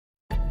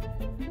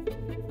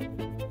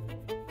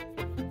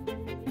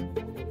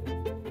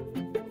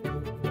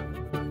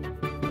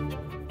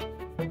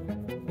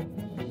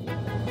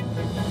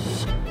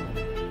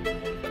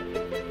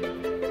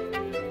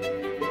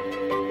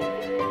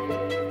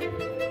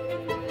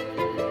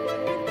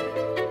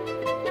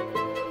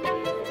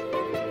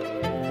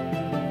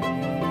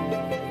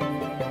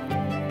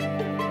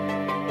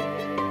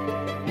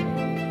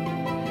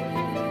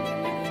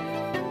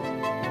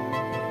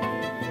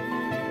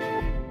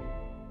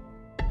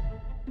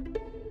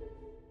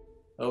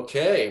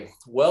Okay,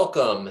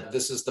 welcome.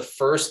 This is the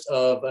first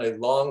of a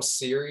long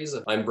series.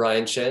 I'm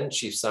Brian Chen,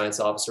 Chief Science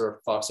Officer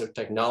of FOXO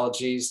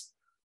Technologies.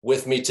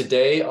 With me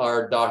today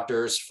are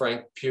Doctors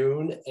Frank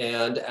Pun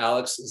and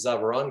Alex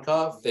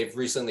Zhavoronkov. They've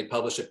recently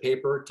published a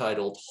paper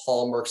titled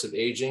Hallmarks of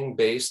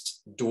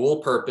Aging-Based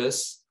Dual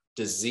Purpose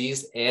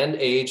Disease and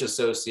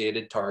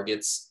Age-Associated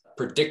Targets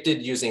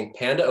Predicted Using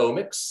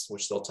PandaOmics,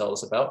 which they'll tell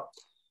us about,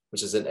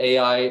 which is an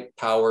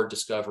AI-powered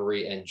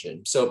discovery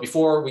engine. So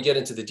before we get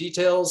into the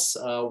details,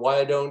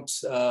 why don't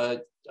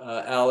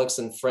Alex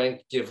and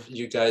Frank give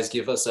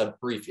us a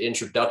brief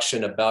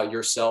introduction about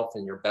yourself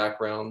and your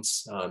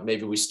backgrounds.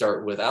 Maybe we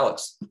start with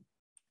Alex.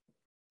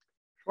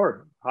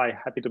 Sure. Hi,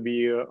 happy to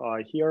be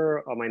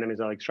here. My name is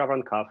Alex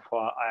Zhavoronkov.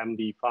 I am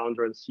the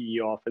founder and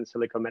CEO of In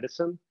Silico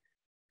Medicine.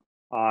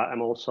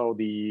 I'm also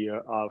the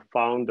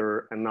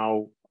founder and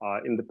now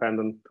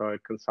independent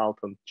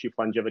consultant, chief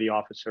longevity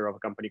officer of a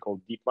company called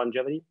Deep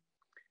Longevity.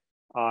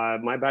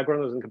 My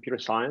background was in computer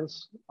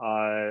science.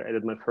 I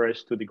did my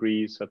first 2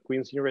 degrees at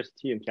Queen's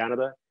University in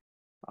Canada,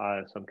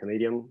 so I'm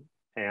Canadian,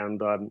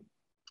 and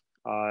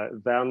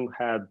then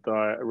had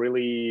a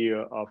really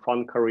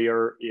fun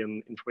career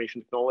in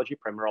information technology,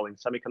 primarily in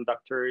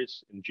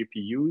semiconductors, in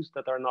GPUs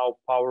that are now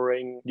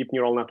powering deep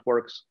neural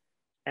networks.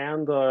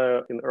 And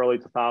in early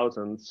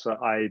 2000s,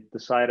 I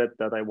decided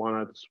that I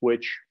wanted to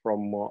switch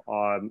from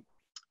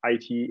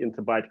IT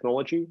into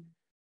biotechnology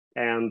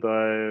and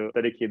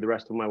dedicate the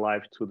rest of my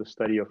life to the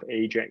study of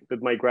aging.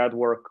 Did my grad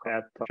work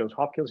at Johns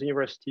Hopkins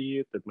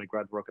University, did my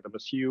grad work at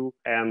MSU,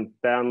 and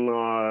then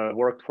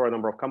worked for a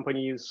number of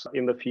companies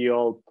in the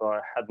field,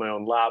 had my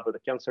own lab at the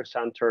Cancer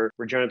Center,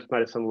 Regenerative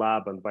Medicine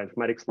Lab, and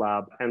Bioinformatics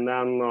Lab. And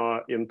then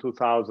in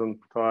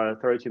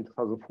 2013,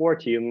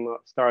 2014,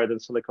 started in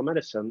Silico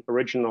Medicine.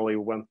 Originally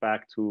went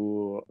back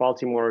to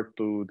Baltimore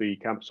to the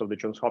campus of the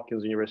Johns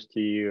Hopkins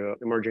University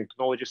Emerging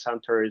Technology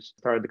Centers,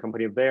 started the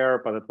company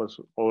there, but it was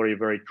already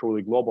very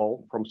truly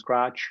global from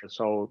scratch.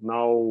 So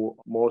now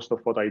most of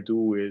what I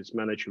do is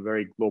manage a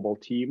very global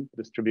team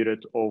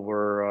distributed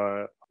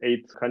over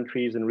 8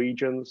 countries and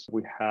regions.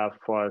 We have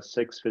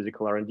 6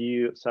 physical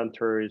R&D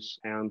centers,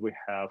 and we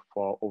have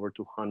over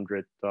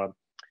 200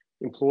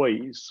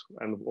 employees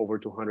and over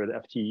 200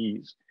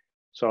 FTEs.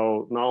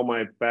 So now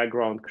my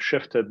background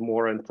shifted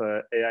more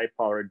into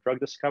AI-powered drug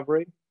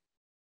discovery.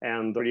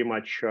 And pretty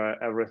much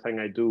everything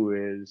I do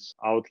is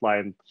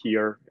outlined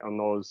here on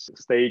those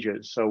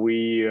stages. So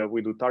we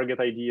do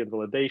target ID and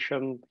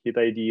validation, hit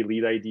ID,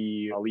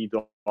 lead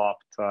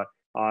opt,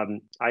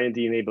 IND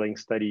enabling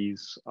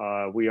studies.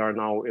 We are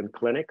now in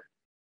clinic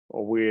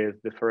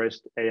with the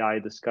first AI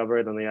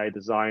discovered and AI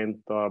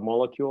designed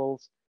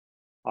molecules.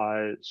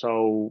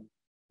 So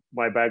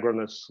my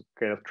background is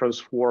kind of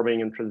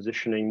transforming and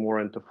transitioning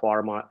more into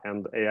pharma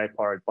and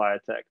AI-powered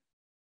biotech.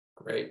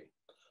 Great.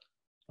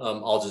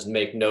 I'll just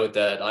make note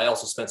that I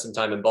also spent some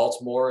time in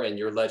Baltimore, and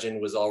your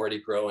legend was already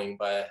growing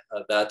by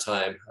that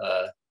time,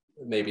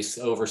 maybe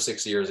over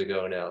 6 years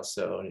ago now.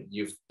 So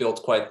you've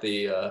built quite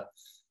the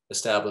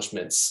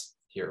establishments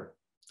here.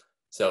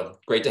 So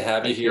great to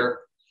have you here.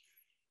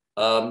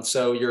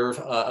 So you're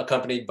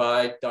accompanied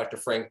by Dr.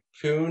 Frank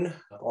Pun,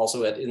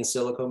 also at In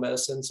Silico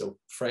Medicine. So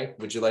Frank,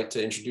 would you like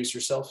to introduce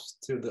yourself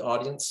to the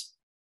audience?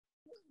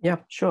 Yeah,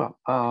 sure.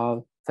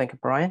 Thank you,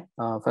 Brian.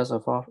 First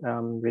of all,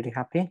 I'm really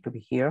happy to be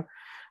here.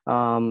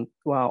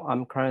 Well,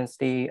 I'm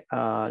currently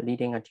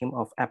leading a team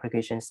of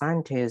application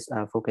scientists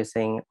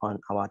focusing on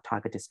our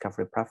target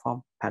discovery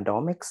platform,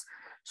 PandaOmics.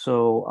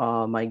 So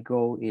my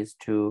goal is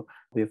to,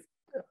 with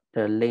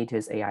the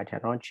latest AI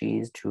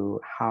technologies, to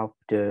help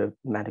the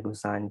medical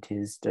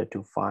scientists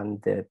to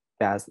find the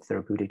best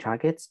therapeutic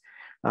targets.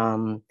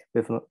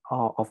 With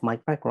all of my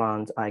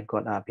background, I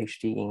got a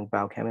PhD in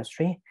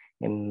biochemistry.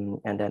 And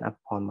then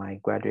upon my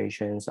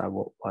graduations, I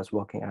was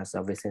working as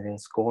a visiting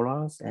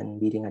scholar and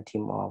leading a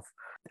team of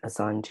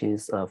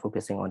scientists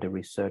focusing on the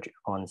research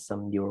on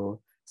some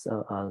neuro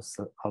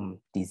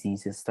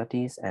diseases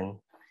studies and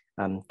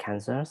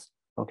cancers.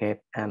 Okay,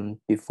 and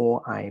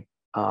before I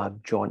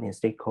joined In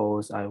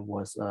Silico, I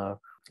was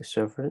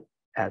served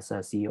as a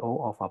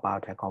CEO of a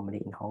biotech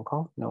company in Hong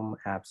Kong, known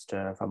as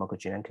the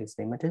Pharmacogenetics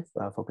Limited,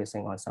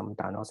 focusing on some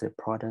diagnostic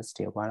products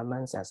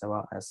developments as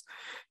well as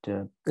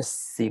the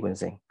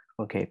sequencing.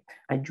 Okay,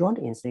 I joined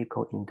In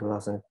Silico in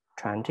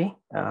 2020.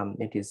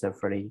 It is a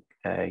very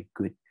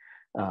good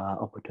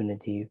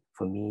opportunity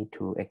for me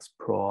to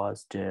explore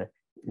the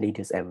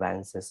latest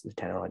advances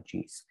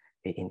technologies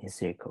in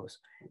Silico.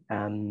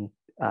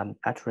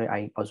 Actually,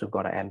 I also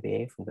got an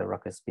MBA from the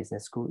Rutgers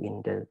Business School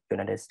in the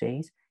United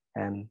States.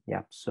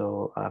 Yeah,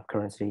 so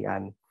currently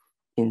I'm,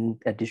 in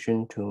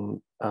addition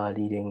to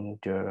leading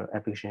the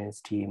applications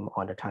team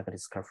on the target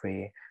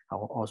discovery, I'm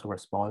also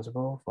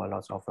responsible for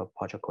lots of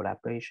project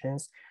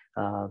collaborations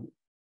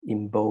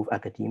in both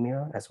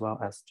academia as well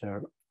as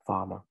the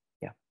pharma.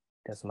 Yeah,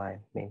 that's my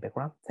main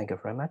background. Thank you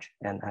very much.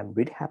 And I'm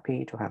really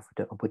happy to have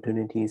the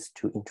opportunities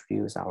to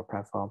introduce our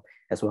platform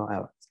as well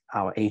as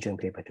our agent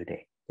paper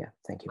today. Yeah,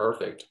 thank you.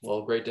 Perfect.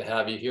 Well, great to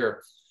have you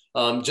here.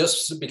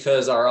 Just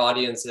because our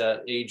audience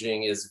at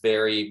Aging is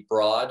very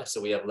broad, so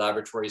we have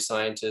laboratory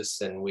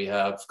scientists and we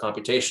have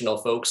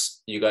computational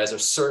folks. You guys are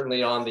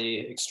certainly on the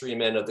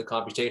extreme end of the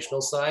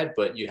computational side,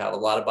 but you have a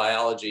lot of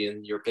biology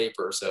in your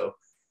paper, so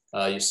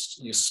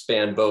you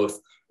span both.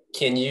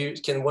 Can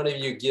one of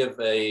you give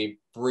a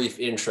brief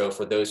intro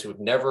for those who've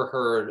never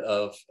heard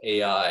of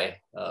AI,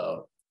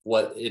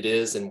 what it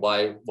is and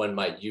why one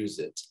might use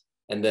it?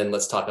 And then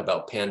let's talk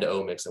about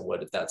PandaOmics and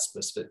what that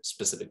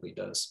specifically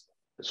does.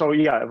 So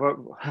yeah,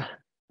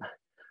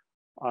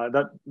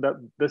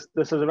 this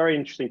is a very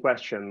interesting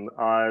question.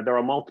 There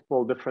are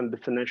multiple different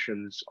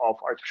definitions of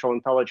artificial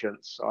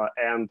intelligence,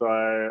 and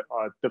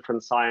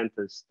different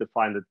scientists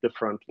define it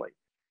differently.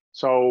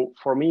 So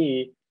for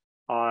me,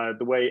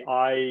 the way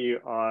I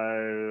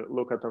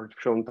look at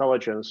artificial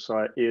intelligence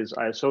is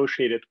I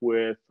associate it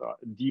with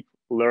deep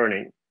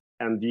learning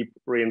and deep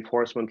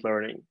reinforcement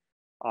learning.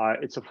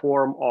 It's a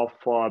form of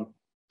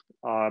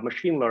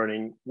machine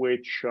learning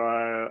which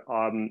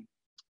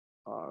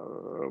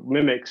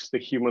mimics the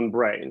human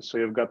brain. So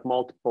you've got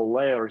multiple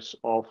layers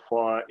of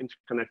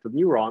interconnected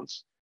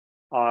neurons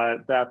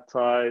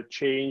that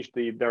change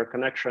their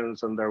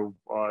connections and their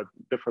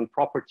different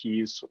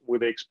properties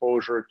with the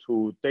exposure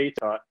to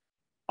data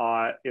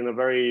in a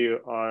very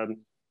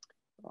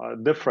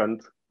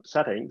different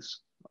settings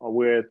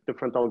with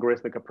different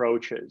algorithmic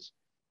approaches.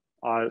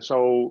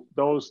 So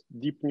those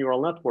deep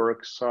neural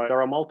networks,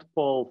 there are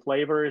multiple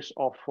flavors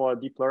of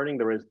deep learning.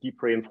 There is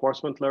deep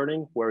reinforcement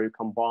learning, where you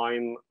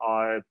combine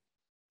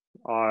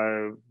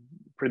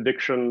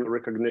prediction,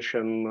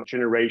 recognition,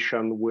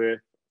 generation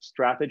with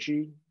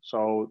strategy.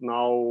 So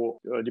now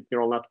deep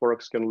neural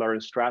networks can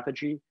learn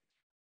strategy.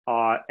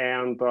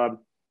 And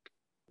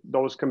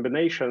those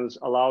combinations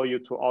allow you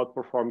to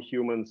outperform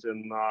humans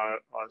in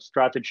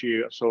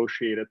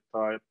strategy-associated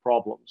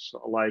problems,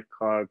 like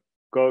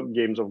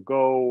games of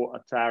Go,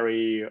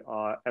 Atari,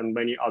 and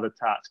many other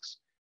tasks,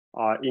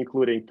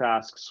 including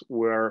tasks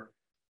where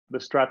the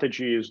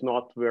strategy is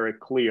not very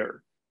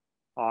clear.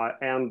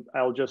 And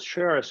I'll just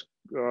share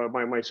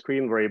my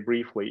screen very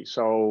briefly.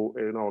 So,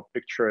 a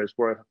picture is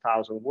worth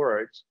 1,000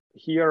 words.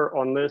 Here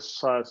on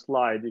this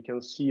slide, you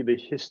can see the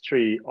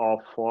history of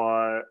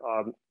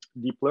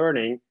deep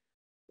learning.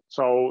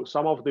 So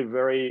some of the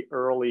very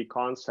early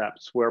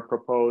concepts were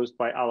proposed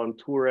by Alan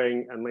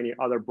Turing and many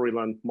other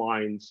brilliant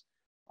minds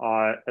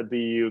at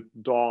the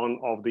dawn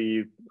of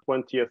the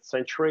 20th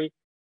century.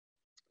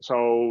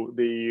 So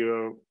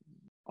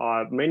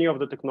many of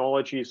the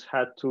technologies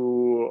had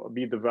to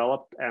be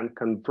developed and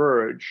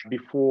converge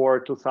before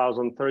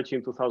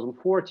 2013,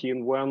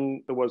 2014,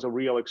 when there was a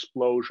real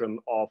explosion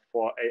of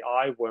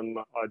AI, when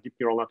deep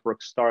neural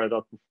networks started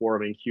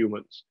outperforming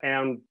humans.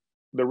 And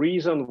the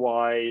reason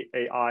why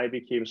AI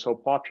became so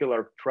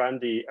popular,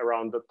 trendy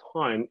around that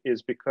time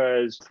is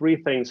because three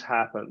things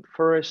happened.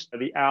 First,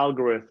 the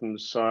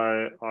algorithms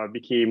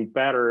became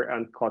better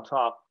and caught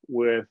up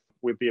with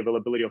the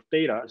availability of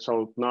data.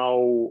 So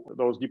now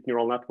those deep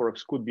neural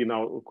networks could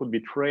be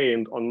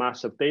trained on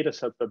massive data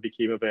sets that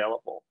became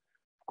available.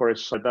 Of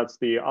course, that's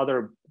the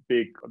other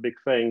big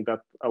thing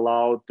that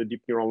allowed the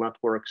deep neural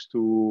networks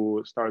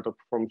to start up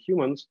from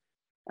humans.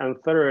 And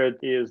third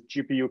is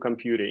GPU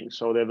computing.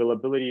 So the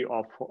availability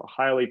of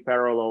highly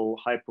parallel,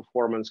 high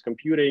performance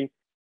computing,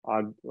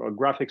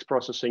 graphics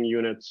processing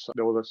units,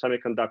 those are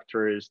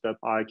semiconductors that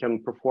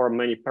can perform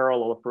many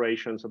parallel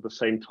operations at the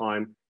same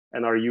time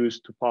and are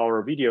used to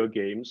power video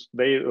games.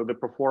 The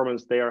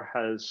performance there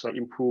has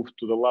improved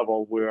to the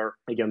level where,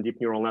 again, deep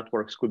neural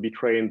networks could be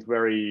trained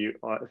very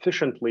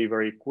efficiently,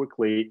 very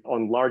quickly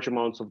on large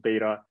amounts of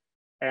data.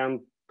 And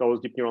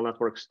those deep neural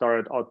networks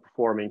started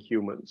outperforming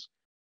humans.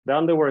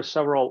 Then there were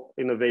several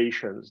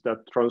innovations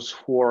that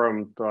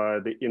transformed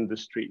the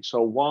industry.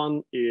 So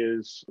one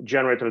is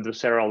generative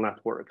adversarial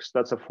networks.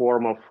 That's a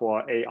form of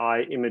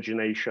AI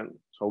imagination,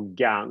 so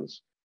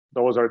GANs.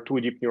 Those are two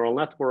deep neural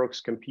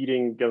networks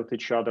competing against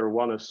each other.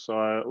 One is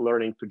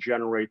learning to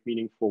generate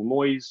meaningful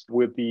noise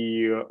with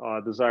the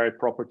desired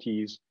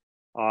properties.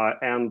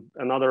 And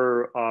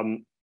another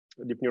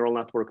deep neural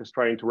network is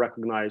trying to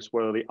recognize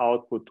whether the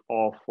output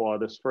of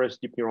this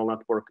first deep neural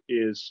network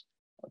is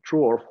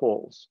true or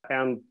false.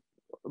 And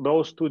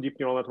those two deep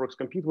neural networks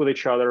compete with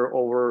each other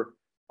over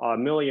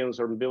millions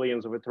or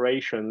billions of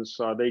iterations.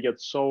 They get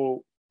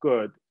so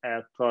good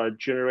at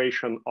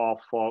generation of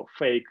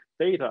fake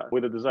data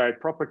with the desired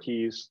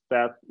properties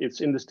that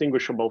it's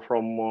indistinguishable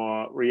from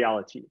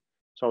reality.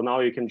 So now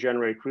you can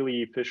generate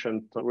really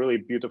efficient, really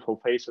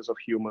beautiful faces of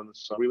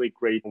humans, really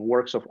great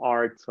works of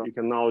art. You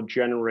can now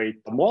generate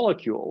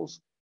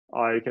molecules.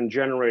 You can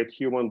generate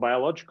human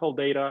biological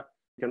data.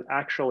 You can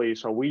actually,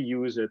 so we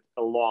use it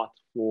a lot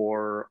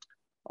for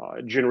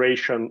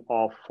generation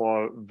of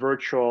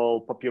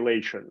virtual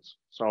populations.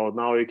 So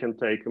now you can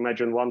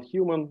imagine one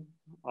human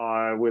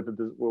with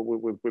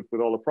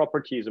all the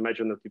properties.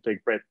 Imagine that you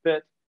take Brad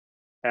Pitt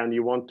and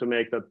you want to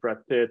make that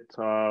Brad Pitt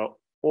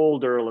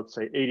older, let's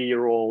say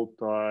 80-year-old,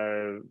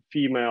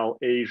 female,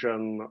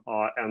 Asian,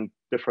 and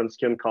different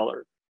skin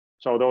color.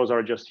 So those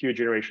are just few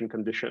generation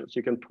conditions.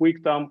 You can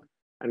tweak them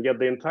and get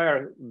the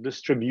entire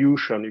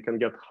distribution. You can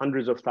get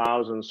hundreds of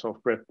thousands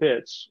of Brad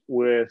Pitts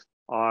with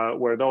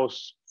where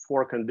those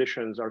four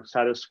conditions are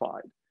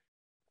satisfied.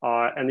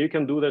 And you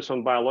can do this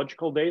on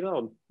biological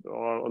data,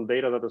 on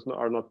data that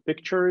are not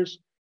pictures.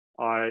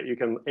 You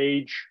can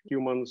age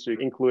humans,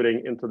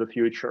 including into the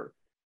future.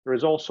 There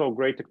is also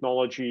great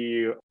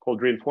technology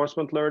called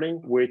reinforcement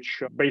learning,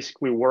 which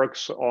basically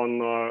works on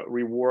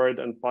reward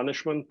and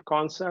punishment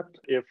concept.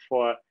 If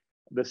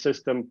the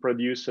system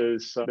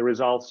produces the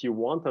results you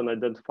want and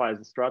identifies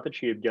the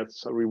strategy, it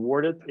gets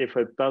rewarded. If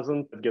it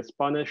doesn't, it gets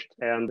punished.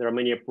 And there are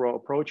many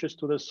approaches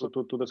to this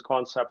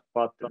concept,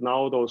 but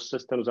now those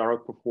systems are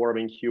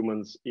outperforming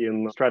humans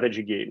in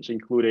strategy games,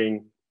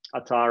 including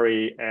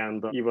Atari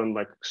and even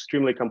like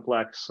extremely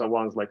complex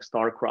ones like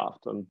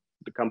StarCraft. And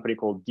the company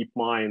called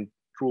DeepMind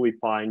truly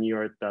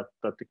pioneered that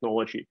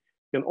technology.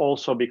 Can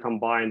also be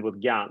combined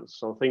with GANs.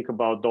 So think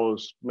about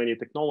those many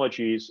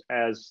technologies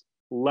as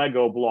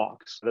Lego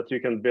blocks that you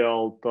can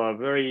build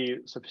very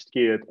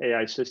sophisticated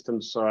AI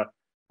systems.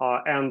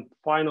 And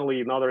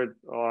finally, another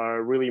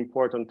really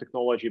important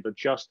technology that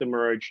just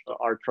emerged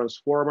are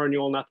transformer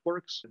neural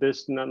networks.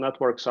 These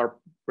networks are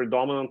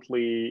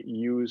predominantly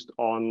used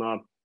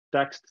on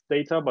text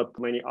data, but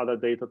many other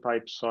data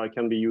types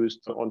can be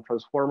used on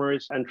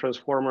transformers. And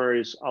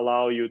transformers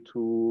allow you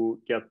to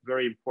get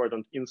very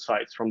important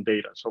insights from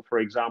data. So for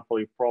example,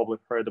 you've probably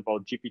heard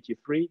about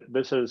GPT-3.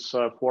 This is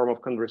a form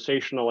of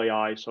conversational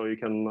AI. So you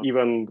can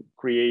even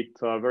create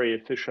very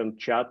efficient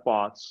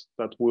chatbots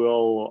that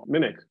will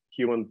mimic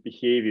human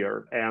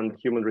behavior and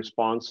human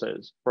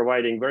responses,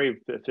 providing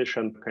very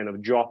efficient kind of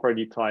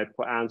Jeopardy type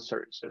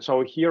answers.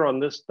 So here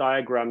on this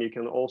diagram, you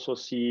can also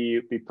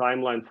see the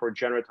timeline for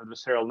generative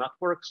adversarial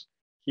networks.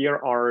 Here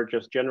are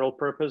just general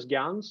purpose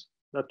GANs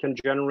that can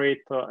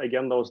generate,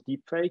 again, those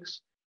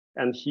deepfakes.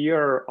 And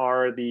here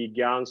are the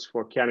GANs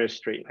for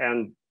chemistry.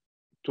 And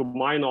to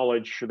my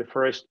knowledge, the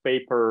first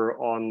paper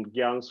on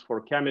GANs for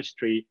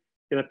chemistry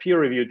in a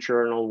peer-reviewed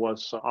journal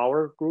was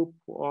our group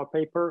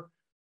paper.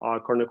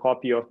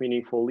 Cornucopia of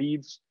meaningful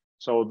leads.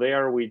 So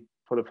there we,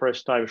 for the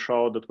first time,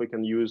 showed that we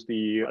can use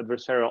the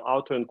adversarial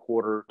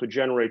autoencoder to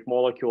generate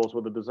molecules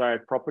with the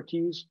desired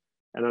properties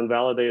and then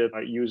validate it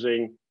by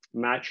using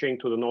matching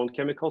to the known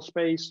chemical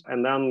space.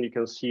 And then you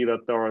can see that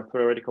there are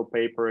theoretical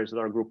papers that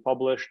our group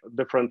published,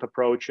 different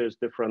approaches,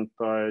 different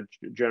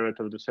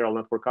generative adversarial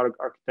network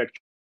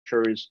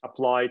architectures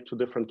applied to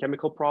different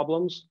chemical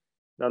problems.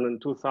 Then in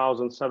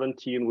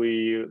 2017,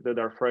 we did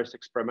our first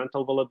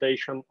experimental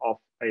validation of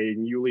a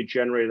newly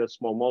generated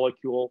small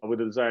molecule with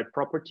the desired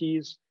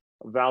properties,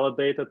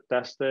 validated,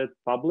 tested,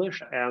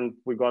 published, and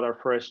we got our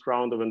first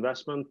round of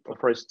investment, the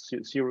first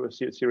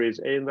Series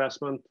A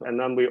investment. And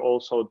then we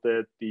also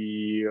did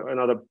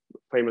another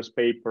famous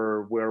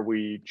paper where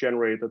we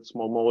generated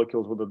small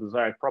molecules with the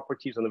desired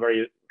properties in a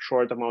very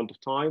short amount of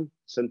time,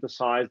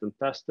 synthesized and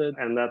tested,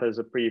 and that is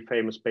a pretty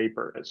famous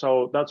paper.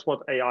 So that's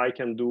what AI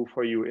can do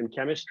for you in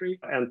chemistry.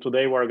 And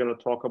today we're going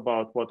to talk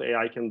about what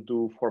AI can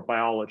do for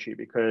biology,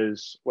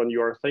 because when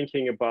you're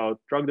thinking about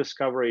drug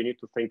discovery, you need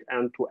to think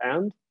end to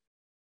end.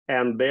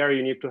 And there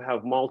you need to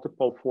have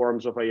multiple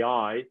forms of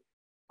AI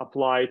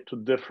applied to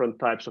different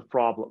types of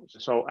problems.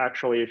 So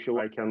actually, if you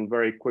like, I can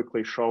very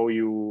quickly show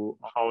you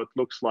how it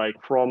looks like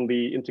from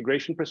the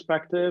integration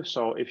perspective.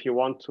 So if you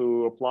want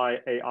to apply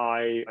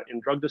AI in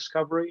drug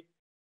discovery,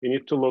 you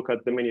need to look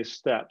at the many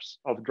steps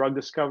of drug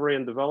discovery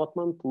and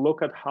development.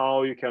 Look at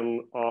how you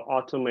can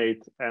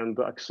automate and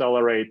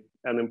accelerate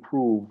and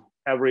improve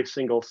every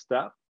single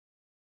step,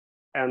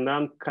 and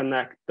then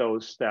connect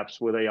those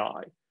steps with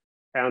AI.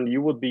 And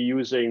you would be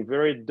using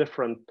very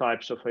different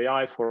types of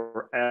AI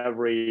for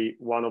every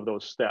one of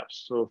those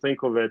steps. So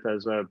think of it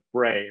as a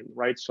brain,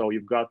 right? So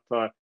you've got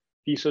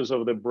pieces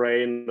of the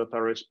brain that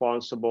are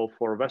responsible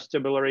for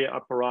vestibulary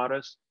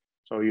apparatus.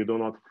 So you do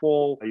not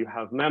fall, you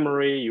have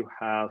memory, you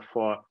have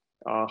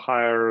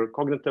higher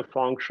cognitive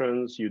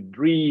functions, you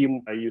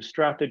dream, you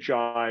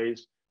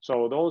strategize.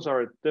 So those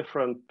are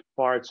different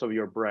parts of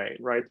your brain,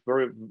 right?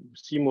 Very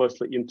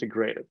seamlessly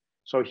integrated.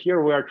 So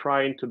here we are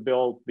trying to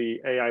build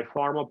the AI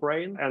pharma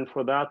brain. And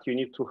for that, you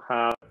need to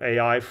have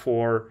AI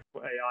for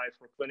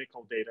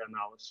clinical data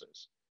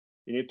analysis.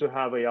 You need to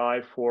have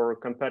AI for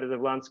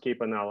competitive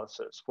landscape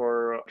analysis,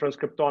 for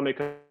transcriptomic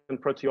and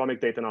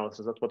proteomic data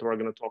analysis. That's what we're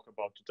going to talk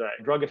about today.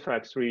 Drug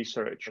effects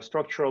research,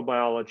 structural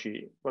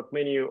biology, but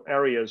many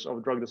areas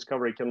of drug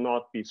discovery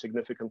cannot be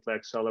significantly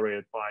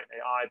accelerated by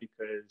AI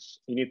because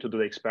you need to do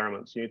the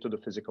experiments, you need to do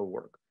physical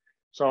work.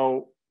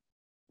 So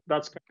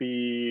that's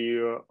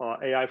the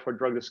AI for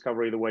drug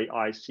discovery the way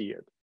I see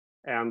it.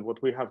 And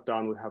what we have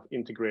done, we have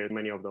integrated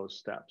many of those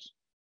steps.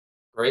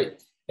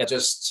 Great. And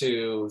just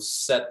to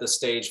set the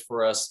stage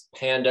for us,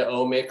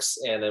 PandaOmics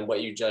and then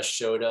what you just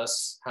showed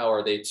us, how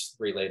are they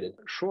related?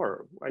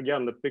 Sure.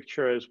 Again, the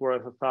picture is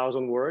worth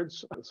 1,000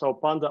 words. So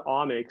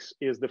PandaOmics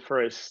is the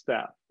first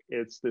step.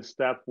 It's the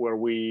step where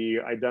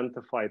we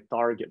identify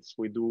targets.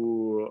 We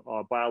do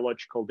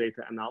biological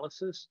data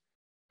analysis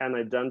and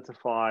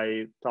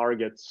identify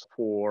targets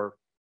for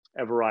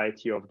a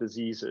variety of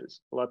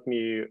diseases. Let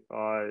me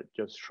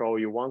just show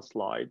you one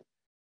slide.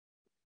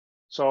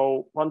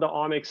 So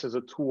PandaOmics is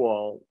a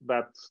tool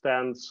that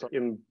stands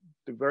in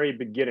the very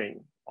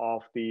beginning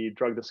of the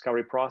drug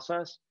discovery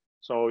process.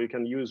 So you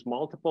can use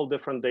multiple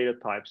different data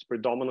types,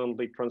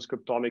 predominantly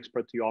transcriptomics,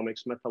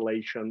 proteomics,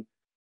 methylation,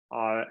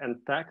 and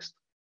text,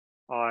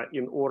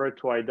 in order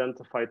to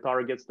identify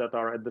targets that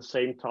are at the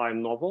same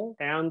time novel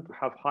and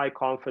have high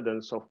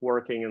confidence of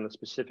working in a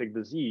specific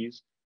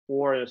disease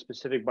or in a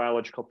specific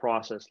biological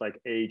process like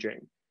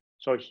aging.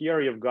 So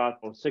here you've got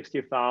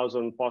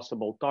 60,000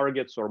 possible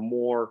targets or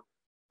more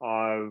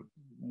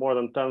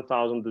than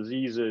 10,000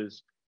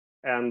 diseases.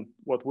 And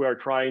what we are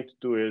trying to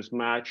do is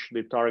match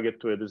the target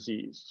to a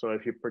disease. So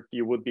if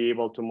you would be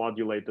able to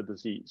modulate the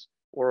disease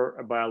or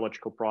a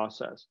biological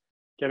process.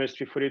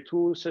 Chemistry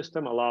 42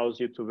 system allows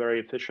you to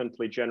very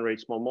efficiently generate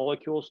small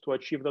molecules to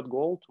achieve that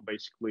goal, to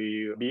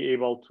basically be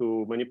able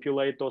to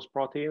manipulate those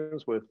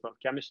proteins with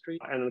chemistry.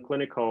 And in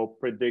clinical,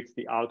 predicts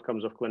the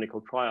outcomes of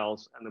clinical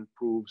trials and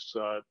improves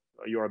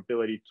your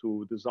ability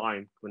to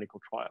design clinical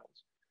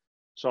trials.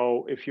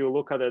 So if you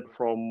look at it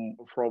from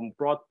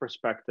broad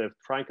perspective,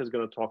 Frank is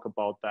going to talk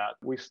about that.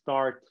 We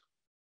start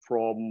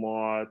from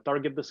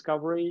target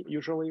discovery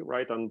usually,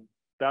 right? And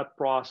that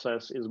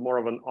process is more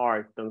of an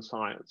art than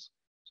science.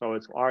 So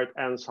it's art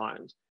and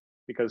science,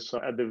 because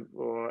at the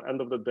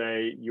end of the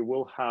day, you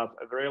will have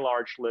a very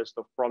large list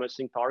of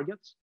promising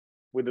targets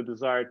with the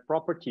desired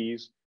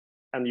properties,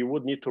 and you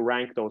would need to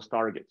rank those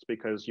targets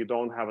because you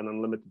don't have an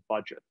unlimited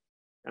budget.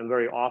 And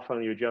very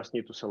often you just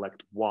need to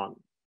select one.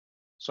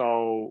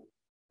 So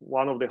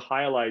one of the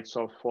highlights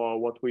of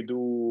what we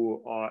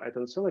do at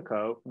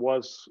Insilico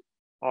was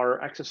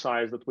our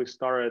exercise that we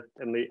started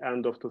in the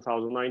end of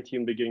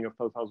 2019, beginning of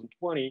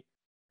 2020,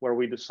 where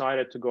we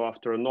decided to go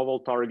after a novel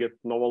target,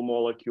 novel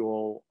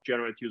molecule,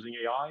 generate using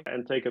AI,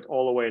 and take it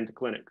all the way into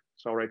clinic.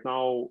 So right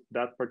now,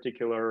 that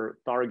particular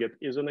target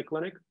is in the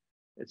clinic.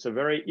 It's a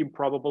very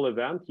improbable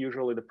event.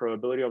 Usually the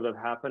probability of that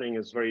happening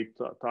is very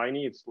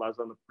tiny. It's less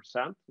than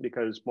 1%,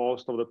 because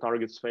most of the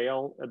targets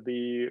fail at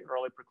the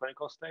early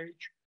preclinical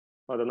stage.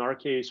 But in our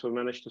case, we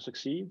managed to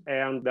succeed.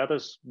 And that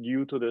is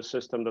due to the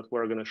system that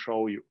we're going to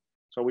show you.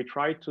 So we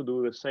tried to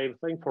do the same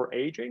thing for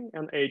aging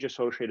and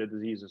age-associated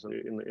diseases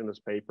in this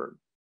paper.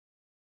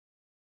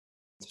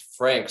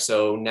 Frank,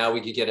 so now we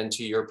could get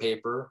into your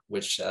paper,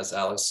 which, as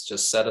Alex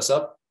just set us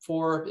up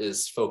for,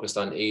 is focused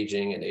on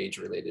aging and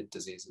age-related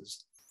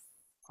diseases.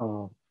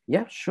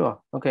 Yeah, sure.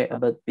 Okay,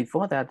 but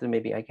before that,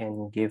 maybe I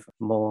can give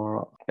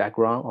more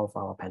background of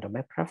our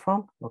PandaOmics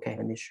platform. Okay,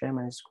 let me share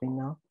my screen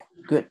now.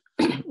 Good.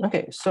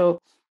 Okay,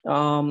 so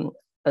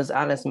as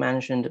Alex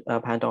mentioned,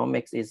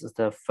 PandaOmics is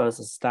the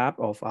first step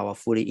of our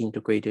fully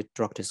integrated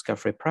drug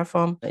discovery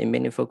platform. It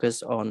mainly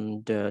focuses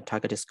on the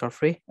target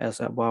discovery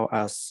as well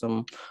as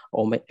some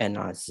omic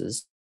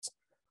analysis.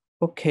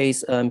 Okay,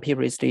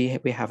 previously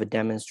we have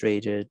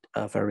demonstrated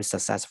a very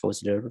successful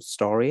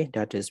story.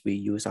 That is, we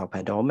use our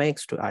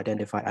PandaOmics to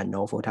identify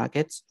novel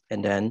targets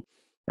and then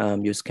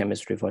use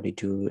chemistry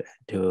 42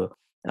 to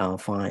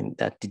find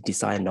that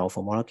design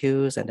novel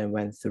molecules, and then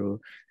went through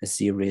a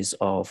series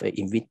of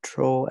in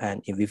vitro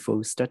and in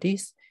vivo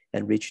studies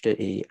and reached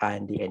a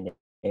IND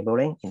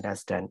enabling in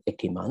less than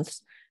 18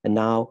 months. And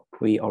now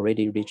we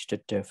already reached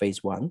the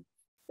phase 1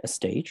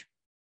 stage.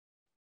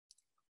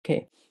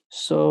 Okay.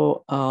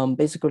 So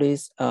basically,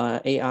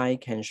 AI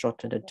can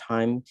shorten the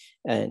time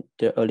at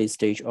the early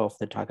stage of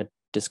the target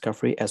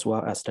discovery as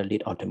well as the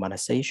lead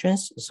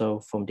optimizations.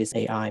 So from this,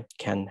 AI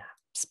can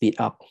speed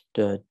up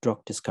the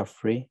drug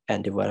discovery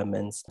and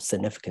development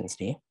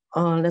significantly.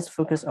 Let's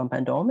focus on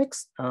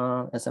PandaOmics.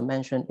 As I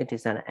mentioned, it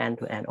is an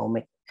end-to-end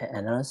omic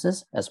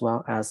analysis as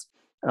well as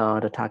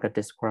the target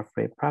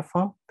discovery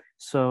platform.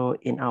 So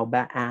in our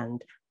back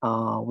end,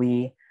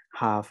 we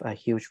have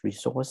huge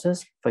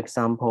resources. For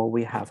example,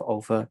 we have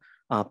over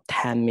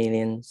 10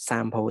 million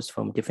samples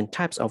from different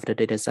types of the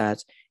data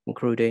sets,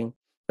 including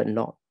but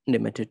not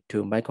limited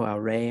to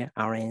microarray,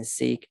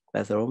 RNA-seq,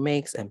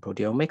 methylomics, and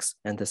proteomics,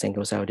 and the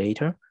single-cell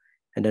data.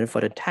 And then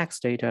for the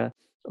text data,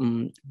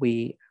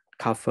 we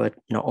covered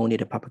not only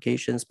the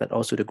publications, but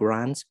also the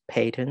grants,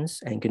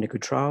 patents, and clinical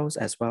trials,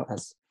 as well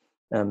as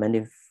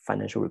many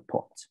financial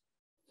reports.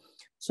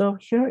 So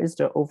here is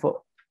the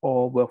overall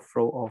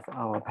workflow of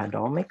our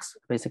PandaOmics.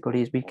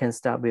 Basically, we can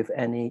start with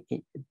any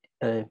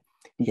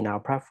in our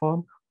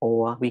platform,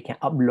 or we can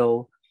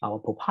upload our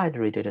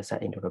proprietary data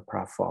set into the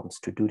platforms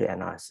to do the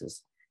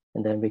analysis.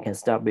 And then we can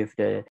start with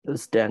the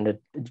standard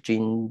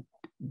gene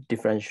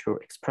differential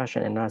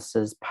expression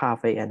analysis,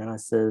 pathway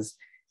analysis.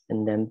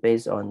 And then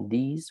based on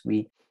these,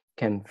 we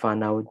can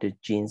find out the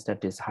genes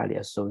that is highly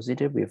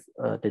associated with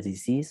the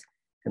disease.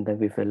 And then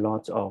with a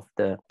lot of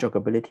the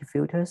druggability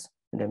filters,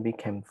 and then we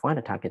can find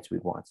the targets we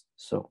want.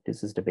 So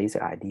this is the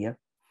basic idea.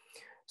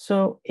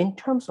 So in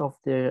terms of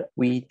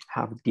we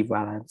have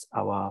developed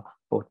our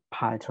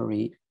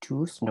proprietary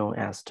tools known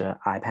as the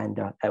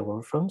iPanda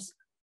algorithms.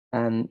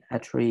 And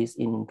actually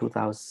in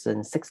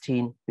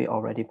 2016, we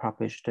already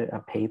published a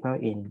paper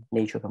in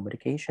Nature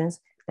Communications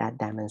that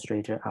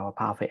demonstrated our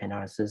pathway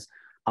analysis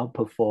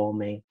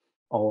outperforming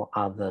all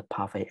other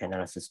pathway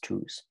analysis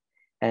tools.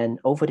 And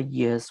over the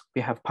years,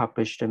 we have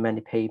published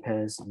many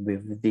papers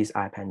with these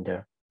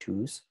iPanda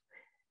tools.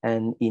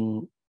 And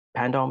in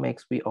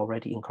PandaOmics, we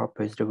already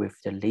incorporated with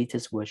the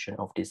latest version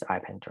of this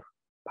iPanda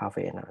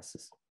pathway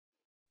analysis.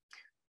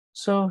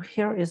 So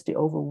here is the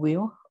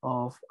overview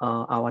of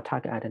our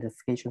target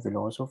identification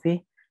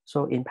philosophy.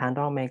 So in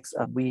PandaOmics,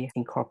 we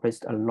incorporate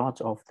a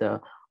lot of the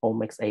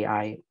omics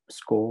AI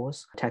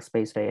scores,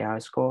 text-based AI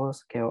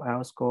scores,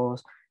 KOL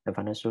scores, and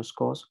financial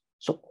scores.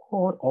 So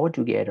all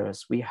together,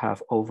 we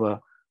have over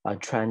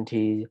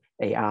 20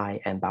 AI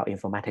and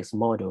bioinformatics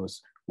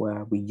models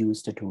where we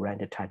used to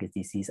render target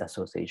disease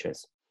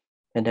associations.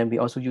 And then we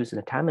also use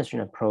the time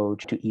machine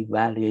approach to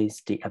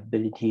evaluate the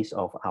abilities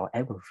of our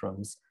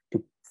algorithms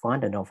to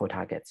find the novel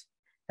targets.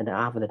 And then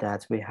after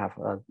that, we have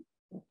a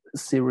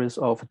series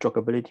of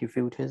druggability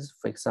filters,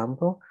 for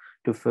example,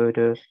 to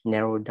further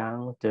narrow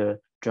down the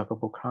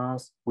druggable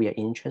class we are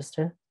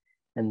interested,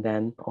 and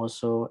then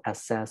also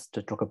assess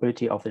the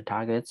druggability of the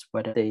targets,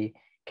 whether they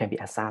can be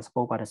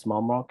accessible by the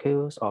small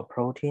molecules or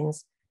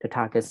proteins, the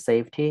target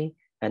safety,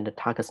 and the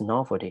target's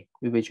novelty,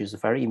 which is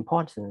very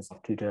important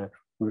to the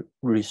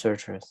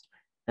researchers.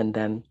 And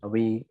then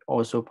we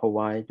also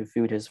provide the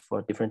filters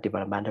for different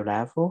developmental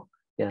level,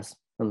 yes,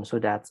 so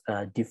that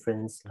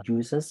different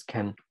users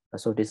can,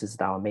 so this is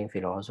our main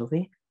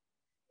philosophy.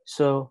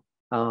 So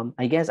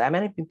I guess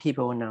many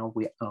people now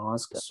we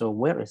ask, so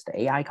where is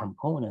the AI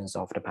components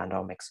of the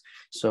PandaOmics?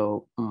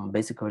 So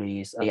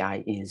basically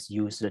AI is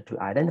used to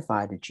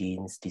identify the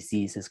genes,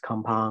 diseases,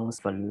 compounds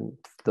for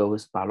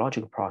those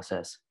biological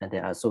process and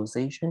their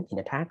association in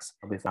the text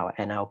with our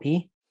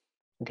NLP.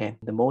 Okay,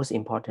 the most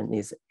important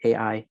is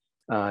AI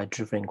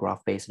driven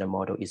graph-based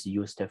model is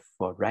used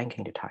for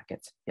ranking the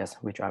targets. Yes,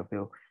 which I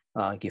will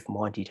give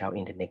more detail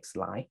in the next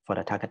slide for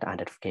the target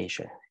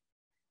identification.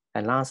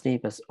 And lastly,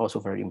 but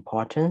also very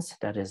important,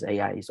 that is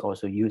AI is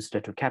also used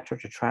to capture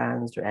the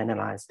trends, to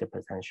analyze the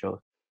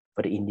potential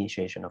for the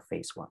initiation of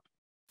phase 1.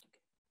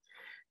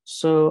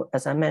 So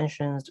as I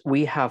mentioned,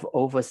 we have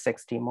over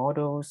 60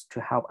 models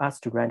to help us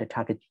to run the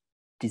target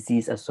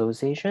disease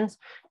associations.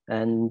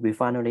 And we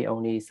finally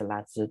only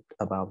selected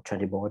about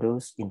 20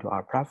 models into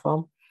our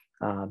platform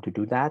to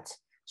do that.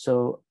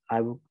 So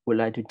I would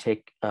like to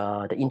take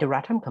the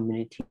Wertheim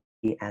community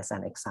as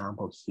an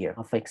example here.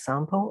 For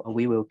example,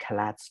 we will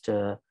collect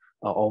the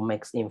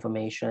omics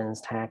information,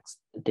 text,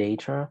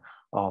 data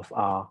of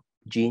our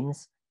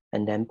genes,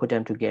 and then put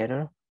them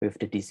together with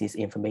the disease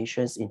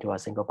information into a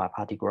single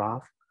bipartite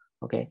graph.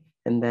 Okay,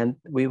 and then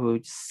we will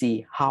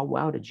see how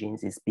well the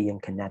genes is being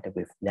connected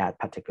with that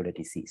particular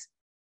disease.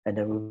 And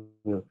then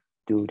we will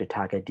do the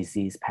target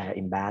disease pair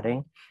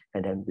embedding,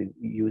 and then we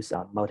use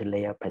a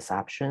multi-layer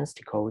perceptions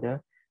decoder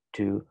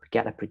to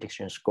get a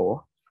prediction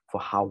score for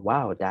how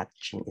well that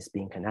gene is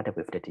being connected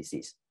with the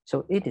disease.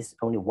 So it is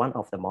only one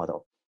of the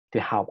model to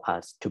help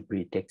us to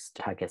predict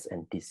targets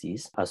and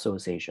disease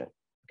association.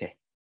 Okay,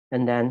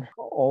 and then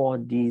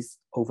all these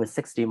over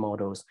 60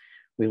 models,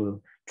 we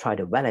will try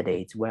to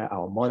validate where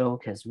our model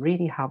can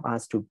really help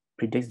us to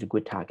predict the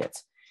good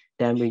targets.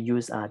 Then we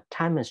use a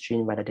time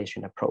machine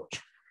validation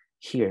approach.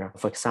 Here,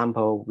 for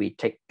example, we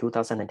take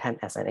 2010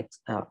 as an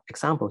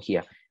example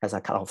here as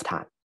a cutoff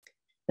time.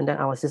 And then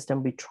our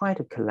system, we try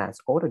to collect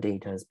all the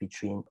data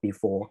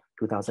before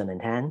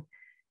 2010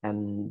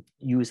 and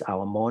use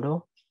our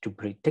model to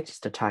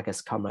predict the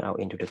targets coming out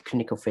into the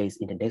clinical phase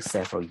in the next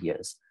several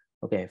years.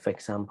 Okay, for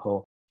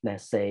example,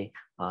 let's say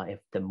if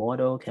the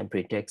model can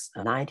predict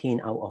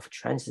 19 out of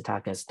 20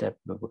 targets that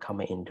will be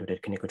coming into the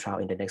clinical trial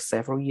in the next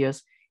several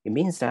years, it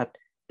means that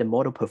the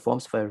model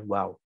performs very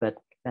well. But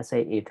let's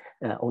say if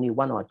only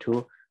 1 or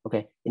 2,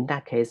 okay, in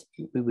that case,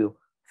 we will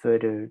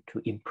further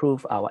to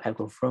improve our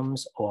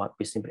algorithms, or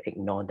we simply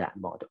ignore that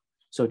model.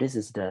 So this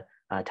is the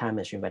time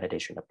machine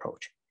validation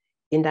approach.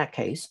 In that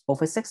case,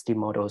 over 60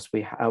 models,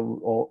 we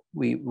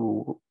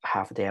will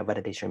have their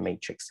validation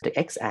matrix. The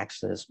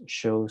x-axis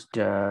shows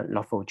the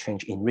lawful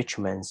change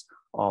enrichments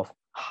of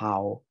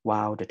how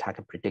well the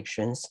target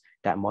predictions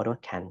that model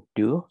can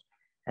do.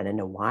 And then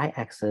the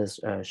y-axis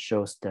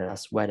shows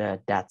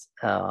whether that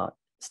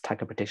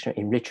target prediction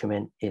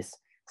enrichment is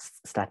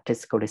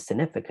statistically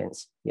significant.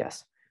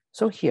 Yes.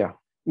 So here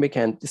we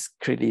can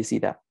clearly see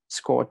that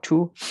score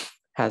 2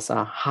 has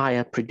a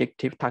higher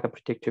target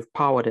predictive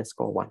power than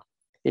score 1.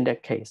 In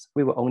that case,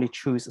 we will only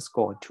choose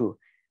score 2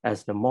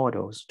 as the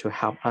models to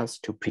help us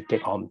to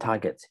predict on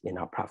targets in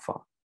our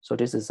platform. So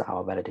this is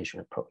our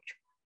validation approach.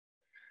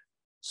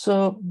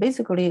 So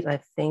basically, I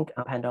think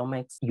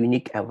PandaOmics'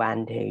 unique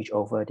advantage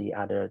over the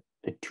other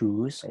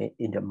tools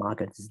in the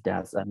market is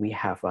that we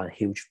have a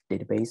huge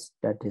database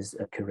that is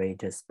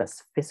curated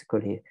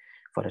specifically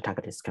for the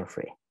target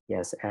discovery.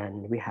 Yes,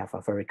 and we have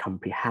a very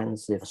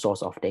comprehensive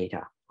source of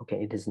data.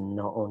 Okay, it is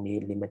not only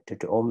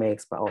limited to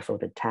omics, but also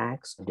the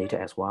text data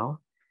as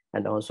well.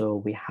 And also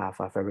we have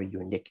a very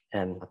unique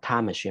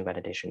time machine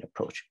validation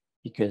approach.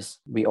 because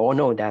we all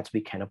know that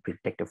we cannot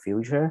predict the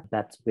future,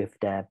 but with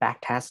the back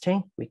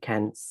testing, we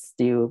can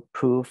still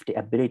prove the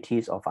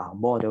abilities of our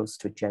models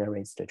to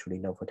generate the truly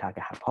novel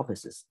target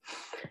hypothesis.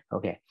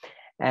 Okay,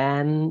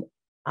 and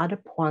other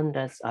point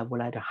that I would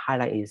like to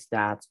highlight is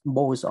that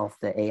most of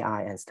the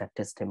AI and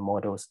statistical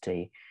models,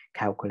 they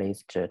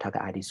calculate the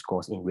target ID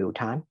scores in real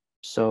time.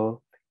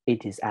 So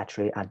it is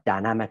actually a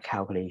dynamic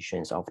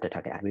calculations of the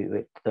target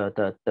ID.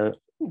 The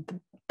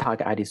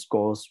target ID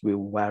scores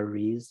will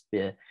vary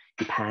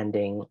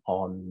depending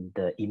on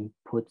the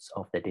inputs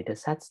of the data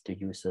sets the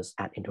users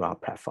add into our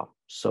platform.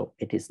 So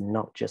it is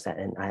not just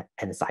an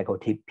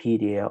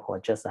encyclopedia or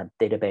just a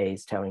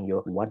database telling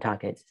you what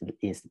target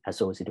is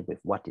associated with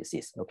what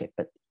disease, okay,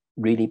 but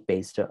really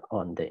based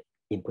on the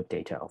input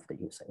data of the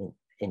user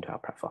into our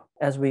platform.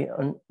 As we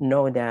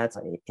know that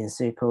in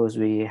Silicos,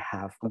 we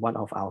have one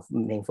of our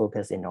main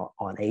focus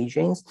on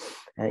aging.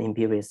 And in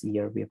previous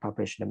year, we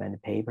published many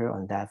papers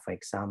on that, for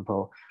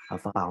example,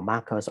 of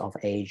biomarkers of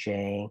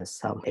aging,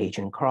 some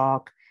aging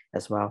clock,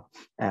 as well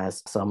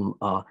as some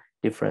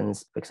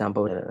difference. For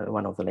example,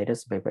 one of the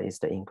latest paper is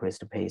the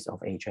increased pace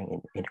of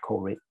aging in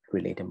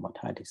COVID-related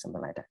mortality,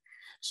 something like that.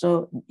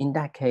 So in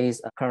that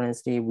case,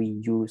 currently we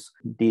use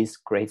these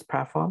great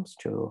platforms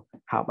to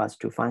help us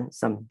to find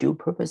some dual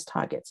purpose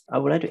targets. I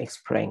would like to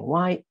explain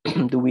why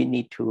do we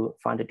need to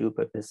find the dual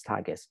purpose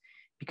targets?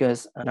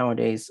 Because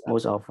nowadays,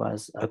 most of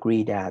us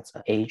agree that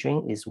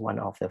aging is one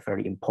of the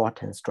very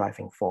important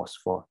driving force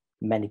for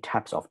many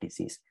types of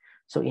disease.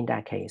 So in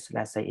that case,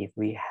 let's say if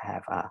we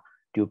have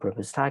dual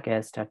purpose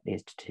targets that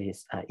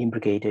is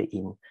implicated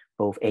in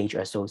both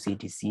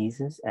age-associated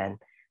diseases and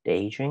the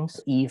aging,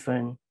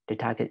 even the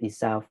target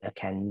itself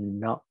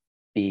cannot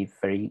be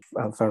very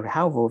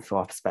helpful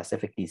for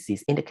specific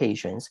disease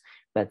indications,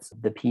 but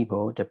the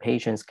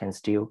patients can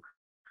still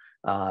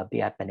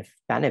be at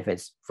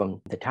benefits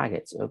from the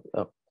targets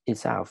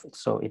itself.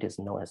 So it is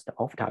known as the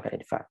off-target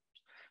effect.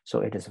 So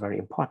it is very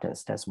important.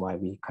 That's why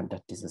we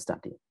conduct this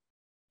study.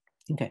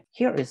 Okay,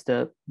 here is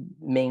the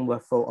main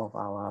workflow of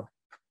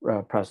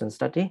our present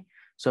study.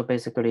 So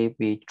basically,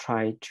 we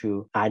try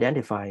to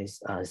identify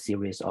a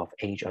series of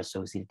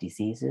age-associated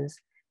diseases,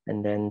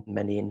 and then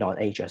many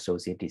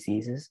non-age-associated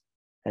diseases.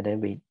 And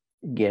then we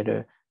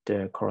gather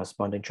the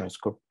corresponding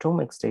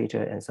transcriptomics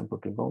data and some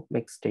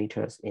proteomics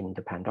data in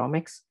the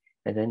PandaOmics.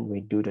 And then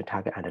we do the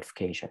target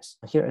identifications.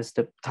 Here is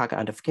the target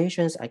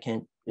identifications. I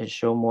can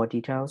show more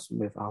details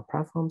with our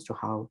platforms to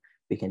how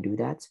we can do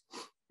that.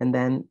 And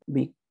then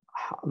we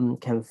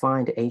can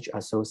find the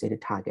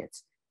age-associated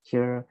targets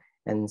here.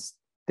 And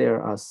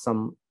there are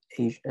some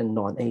age and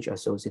non-age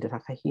associated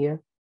targets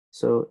here.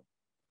 So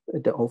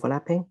the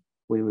overlapping,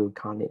 we will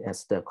count it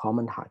as the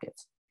common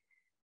targets.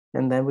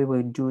 And then we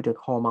will do the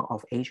hallmark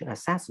of aging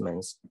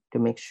assessments to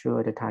make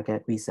sure the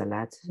target we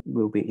select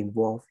will be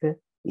involved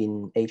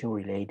in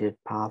aging-related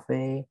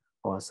pathway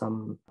or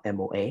some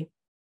MOA.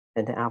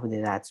 And then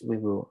after that, we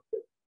will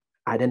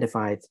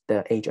identify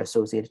the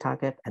age-associated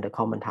target and the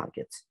common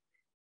targets.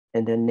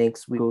 And then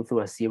next, we go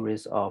through a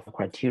series of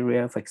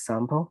criteria, for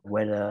example,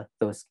 whether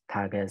those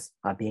targets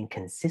are being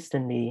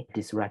consistently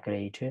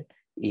dysregulated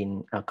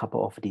in a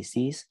couple of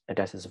diseases.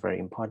 That is very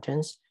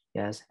important,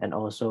 yes. And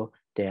also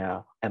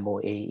their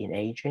MOA in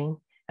aging,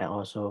 and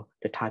also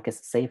the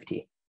target's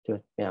safety.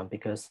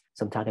 Because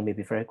some target may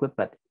be very good,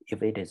 but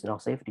if it is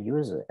not safe to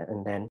use,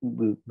 and then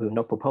we will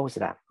not propose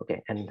that.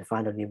 Okay, and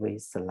finally, we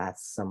select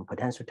some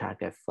potential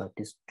target for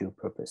this dual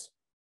purpose.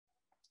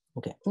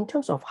 Okay, in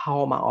terms of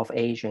hallmark of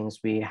aging,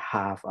 we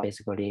have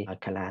basically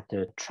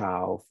collected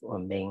 12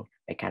 main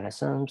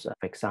mechanisms.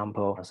 For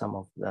example,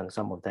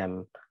 some of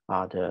them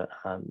are the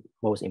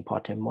most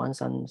important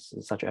ones,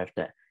 such as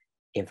the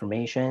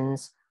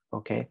inflammations,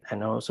 okay,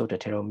 and also the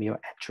telomere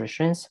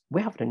attritions.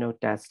 We have to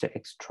note that the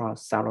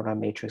extracellular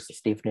matrix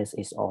stiffness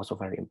is also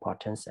very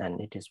important,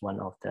 and it is one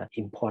of the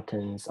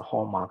important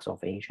hallmarks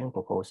of aging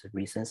proposed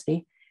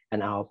recently.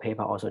 And our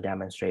paper also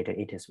demonstrated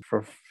it is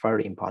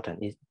very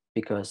important.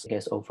 Because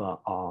there's over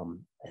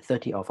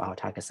 30 of our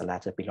target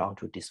selected belong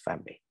to this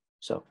family.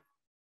 So,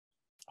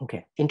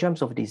 okay, in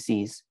terms of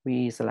disease,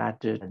 we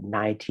selected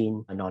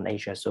 19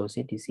 non-age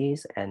associated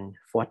disease and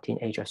 14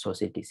 age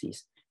associated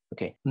disease.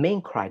 Okay,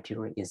 main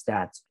criteria is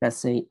that, let's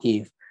say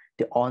if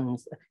the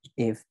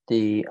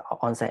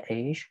onset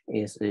age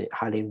is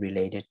highly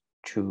related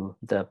to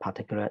the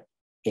particular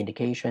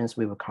indications,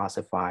 we will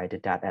classify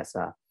that as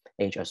a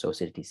age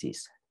associated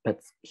disease. But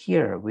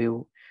here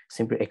we'll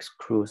simply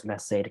exclude,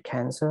 let's say, the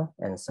cancer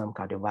and some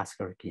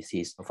cardiovascular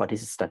disease for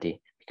this study,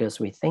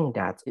 because we think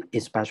that,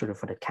 especially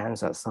for the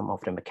cancer, some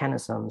of the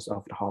mechanisms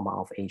of the hallmark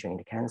of aging in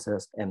the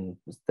cancers and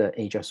the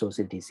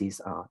age-associated disease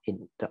are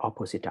in the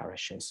opposite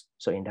directions.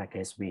 So in that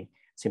case, we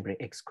simply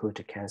exclude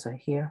the cancer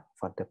here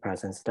for the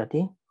present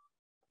study.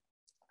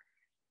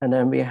 And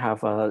then we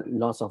have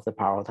lots of the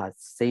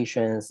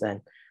prioritizations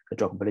and the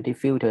droppability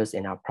filters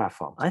in our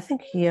platform. I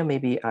think here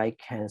maybe I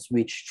can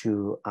switch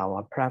to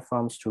our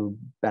platforms to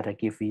better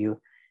give you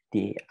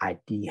the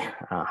idea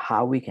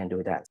how we can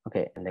do that.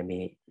 Okay, and let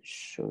me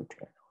show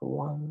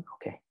one.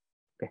 Okay.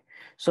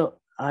 So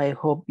I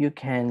hope you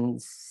can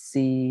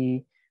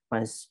see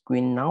my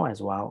screen now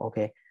as well.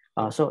 Okay.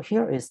 So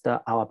here is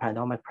our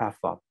PandaOmics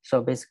platform.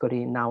 So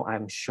basically now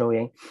I'm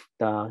showing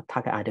the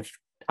target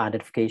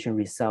identification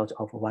result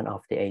of one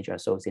of the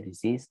age-associated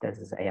disease, that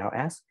is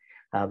ALS,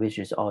 which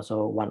is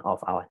also one of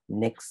our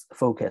next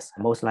focus.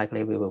 Most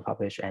likely we will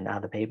publish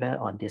another paper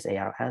on this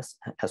ALS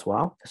as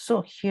well.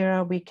 So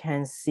here we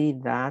can see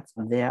that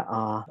there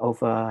are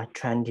over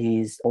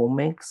 20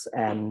 omics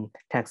and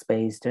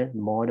text-based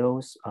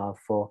models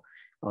for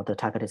the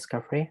target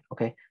discovery.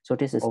 Okay, so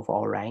this is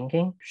overall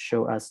ranking,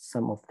 show us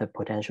some of the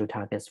potential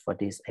targets for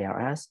this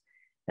ALS.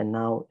 And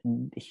now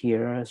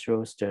here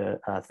shows the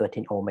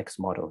 13 omics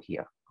model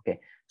here. Okay,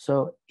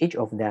 so each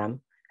of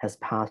them has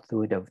passed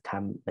through the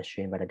time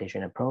machine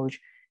validation approach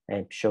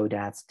and show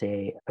that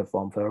they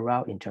perform very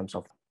well in terms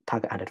of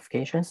target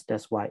identifications.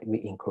 That's why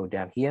we include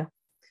them here.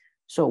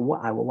 So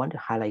what I want to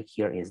highlight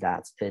here is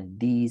that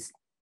these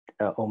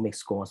omics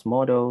scores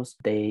models,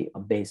 they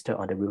are based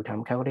on the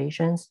real-time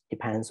calculations,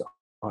 depends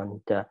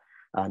on the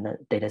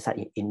data set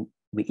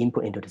we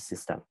input into the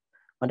system.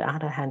 On the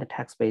other hand, the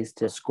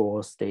text-based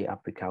scores, they are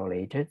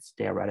pre-calculated,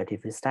 they are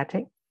relatively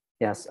static.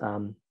 Yes.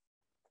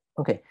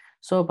 Okay.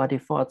 So by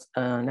default,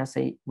 let's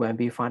say when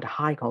we find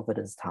high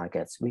confidence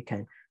targets, we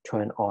can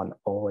turn on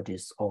all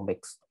these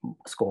omics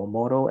score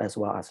model as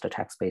well as the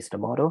text-based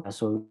model,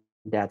 so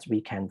that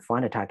we can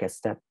find the targets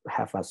that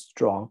have a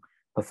strong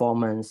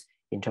performance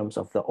in terms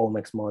of the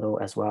omics model,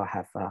 as well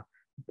have a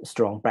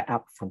strong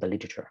backup from the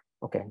literature.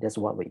 Okay, that's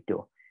what we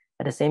do.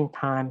 At the same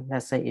time,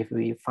 let's say if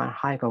we find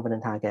high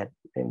confidence target,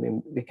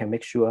 we can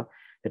make sure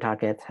the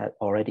target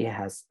already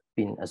has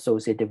been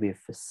associated with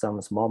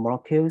some small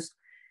molecules,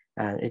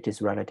 and it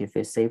is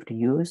relatively safe to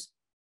use.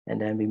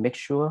 And then we make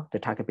sure the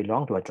target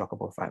belongs to a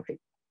druggable family.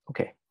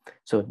 Okay,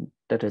 so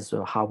that is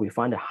how we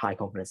find the high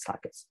confidence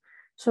targets.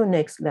 So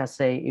next, let's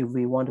say if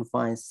we want to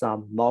find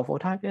some novel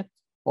targets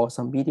or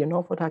some medium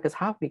novel targets,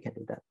 how we can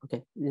do that?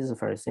 Okay, this is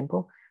very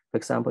simple. For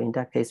example, in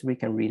that case, we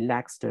can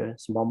relax the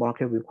small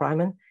molecule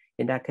requirement.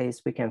 In that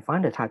case, we can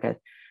find a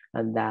target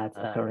and that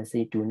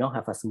currently do not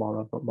have a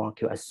small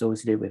molecule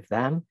associated with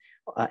them,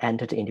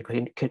 entered in the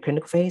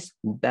clinical phase,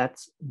 but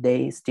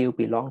they still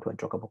belong to a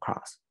druggable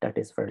class. That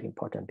is very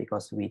important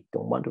because we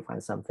don't want to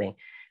find something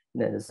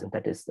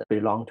that is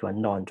belong to a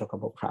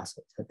non-druggable class.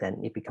 So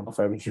then it becomes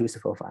very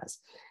useful for us.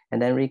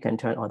 And then we can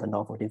turn on the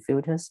novelty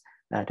filters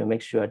to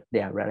make sure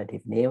they are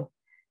relatively new,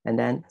 and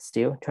then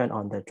still turn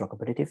on the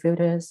druggability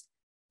filters.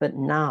 But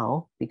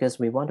now, because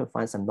we want to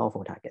find some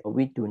novel target,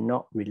 we do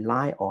not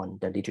rely on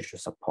the literature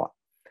support.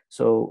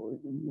 So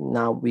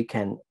now we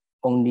can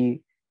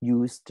only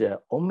use the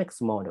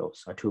omics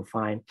models to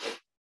find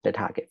the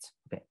targets.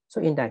 Okay,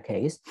 so in that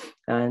case,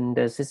 and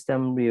the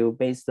system will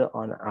based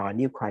on our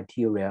new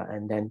criteria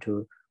and then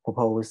to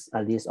propose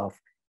a list of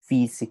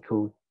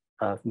feasible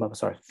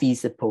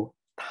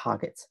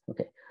targets.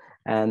 Okay,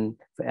 and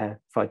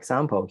for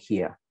example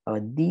here,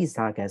 these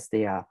targets,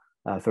 they are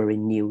very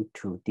new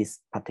to this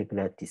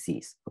particular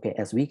disease. Okay,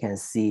 as we can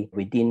see,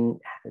 we didn't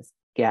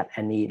get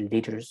any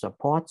literature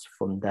support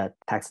from the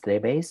text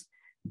database,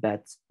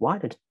 but why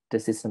did the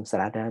system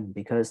select them?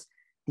 Because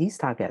these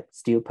targets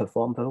still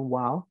perform very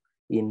well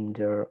in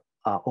the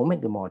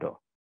omic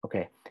model.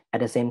 Okay,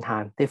 at the same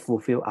time, they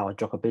fulfill our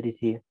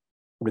druggability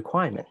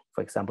requirement.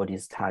 For example,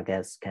 these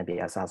targets can be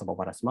accessible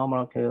by the small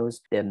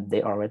molecules, then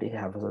they already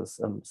have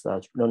some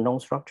such known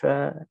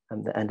structure,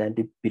 and then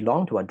they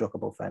belong to a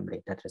druggable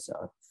family. That is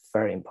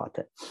very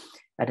important.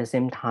 At the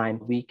same time,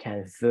 we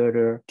can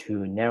further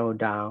to narrow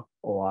down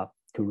or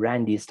to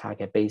rank these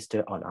targets based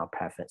on our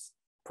preference.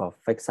 For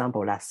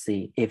example, let's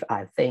see if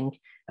I think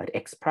the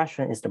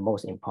expression is the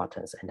most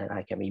important, and then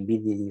I can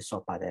immediately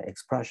sort by the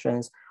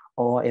expressions,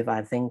 or if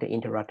I think the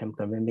interactive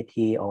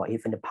community or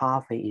even the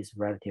pathway is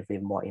relatively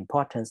more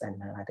important, and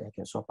then I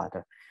can sort by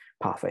the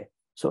pathway.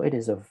 So it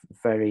is a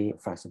very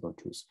flexible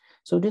tool.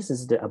 So this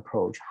is the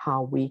approach,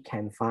 how we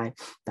can find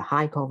the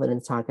high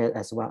confidence target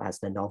as well as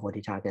the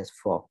novelty targets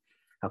for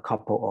a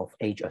couple of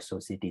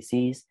age-associated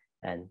disease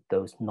and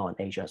those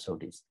non-age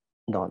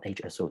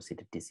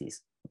associated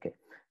disease. Okay.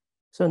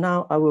 So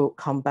now I will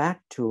come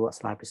back to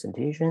slide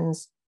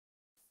presentations.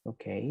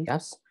 Okay,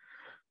 yes.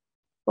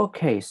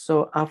 Okay,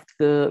 so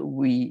after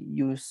we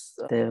use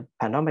the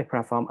PandaOmics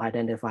platform,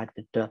 identified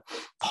the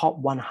top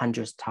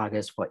 100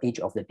 targets for each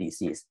of the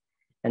disease.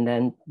 And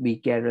then we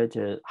gather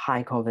the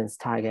high confidence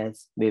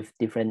targets with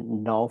different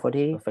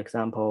novelty, for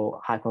example,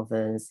 high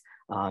confidence,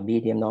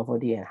 medium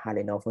novelty, and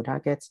highly novel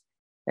targets.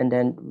 And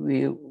then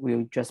we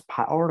will just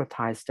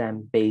prioritize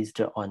them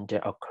based on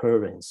the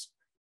occurrence,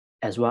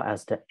 as well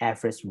as the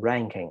average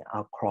ranking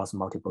across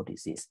multiple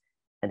disease.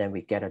 And then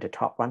we gather the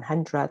top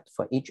 100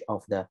 for each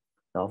of the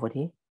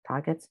novelty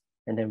targets.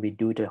 And then we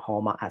do the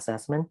hallmark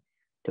assessment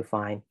to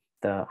find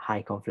the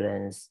high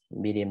confidence,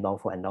 medium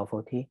novel, and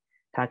novelty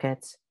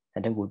targets.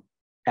 And then we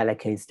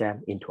allocate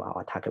them into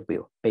our target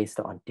wheel based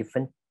on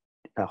different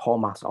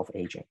hallmarks of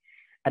aging.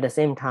 At the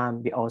same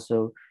time, we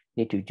also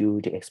need to do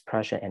the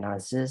expression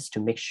analysis to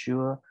make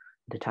sure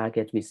the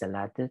targets we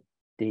selected,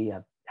 they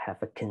have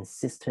a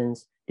consistent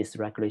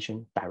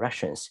dysregulation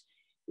directions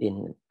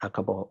in a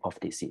couple of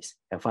diseases.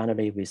 And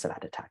finally, we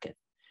select the target.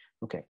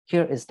 Okay,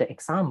 here is the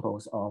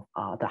examples of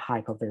the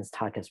high confidence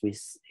targets we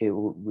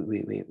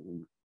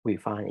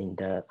find in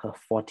the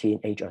 14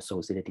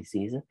 age-associated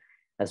diseases.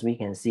 As we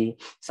can see,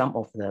 some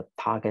of the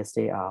targets,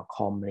 they are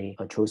commonly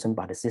chosen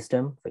by the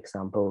system. For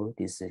example,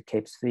 this is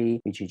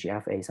CAPS3,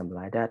 VGGFA, something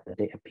like that.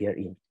 They appear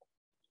in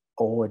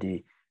all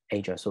the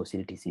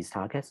age-associated disease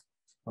targets,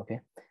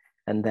 okay?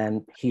 And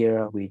then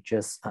here we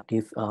just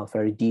give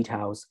very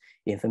detailed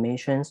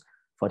information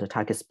for the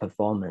target's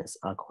performance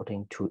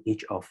according to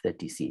each of the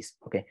disease,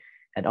 okay?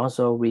 And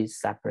also we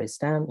separate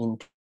them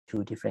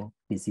into different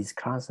disease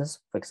classes.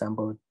 For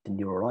example, the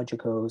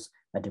neurologicals,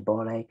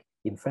 metabolic,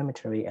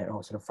 inflammatory, and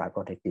also the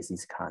fibrotic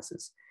disease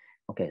classes.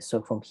 Okay,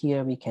 so from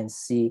here we can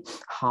see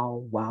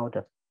how well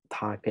the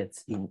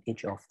targets in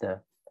each of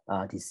the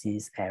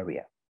disease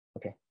area.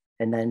 Okay,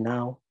 and then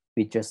now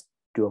we just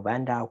do a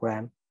Venn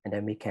diagram, and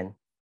then we can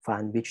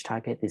find which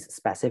target is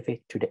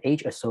specific to the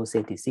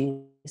age-associated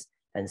disease,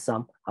 and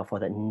some are for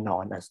the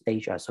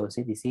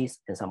non-age-associated disease,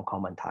 and some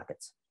common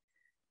targets.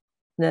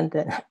 Then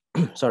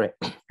sorry,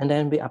 and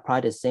then we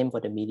apply the same for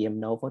the medium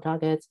novel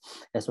targets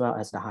as well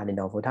as the highly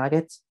novel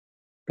targets.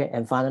 Okay,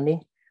 and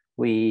finally,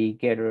 we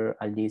gather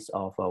a list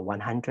of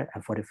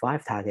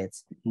 145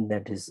 targets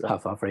that is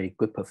have a very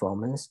good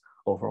performance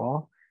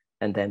overall,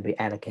 and then we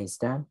allocate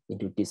them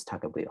into this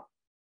target wheel.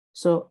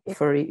 So a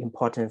very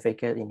important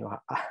figure in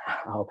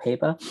our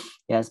paper,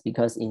 yes,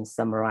 because it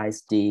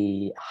summarizes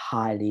the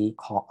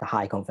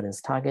high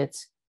confidence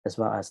targets as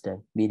well as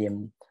the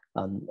medium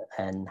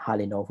and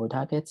highly novel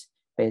targets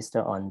based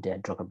on their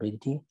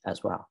druggability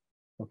as well.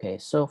 Okay,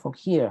 so from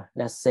here,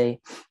 let's say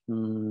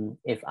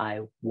if I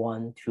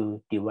want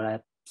to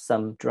develop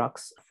some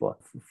drugs for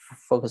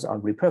focus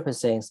on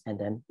repurposing, and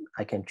then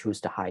I can choose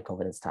the high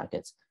confidence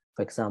targets.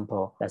 For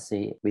example, let's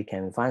say we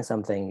can find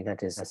something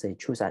that is, let's say,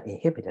 choose an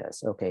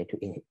inhibitors, okay,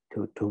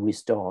 to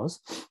restore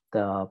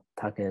the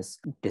target's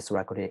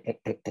dysregulated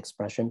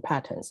expression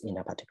patterns in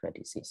a particular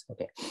disease,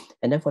 okay.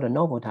 And then for the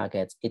novel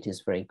targets, it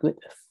is very good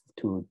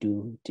to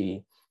do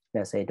the,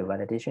 let's say, the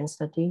validation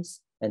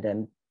studies, and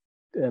then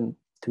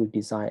to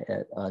design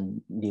a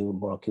new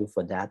molecule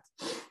for that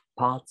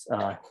part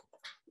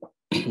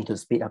to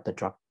speed up the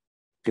drug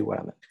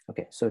development.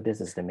 Okay, so this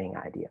is the main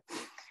idea.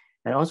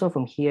 And also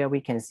from here,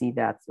 we can see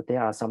that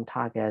there are some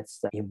targets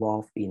that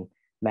involved in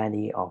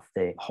many of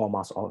the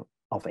hallmarks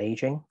of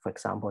aging. For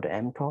example, the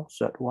mTOR,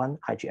 SIRT1,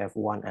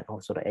 IGF-1, and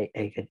also the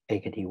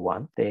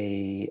AKT1,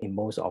 they in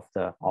most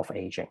of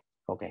aging.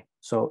 Okay,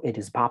 so it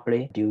is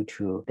probably due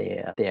to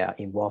their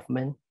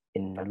involvement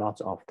in a lot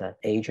of the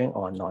aging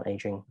or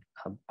non-aging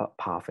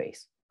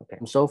pathways. Okay,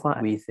 so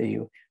far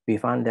we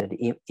found that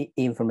the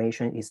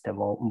information is the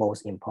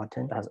most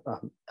important as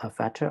a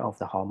factor of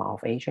the hallmark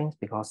of aging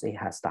because it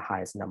has the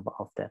highest number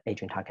of the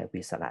aging target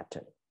we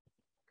selected.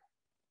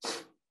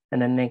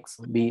 And then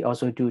next, we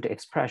also do the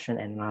expression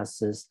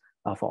analysis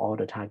for all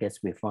the targets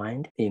we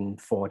find in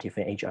 4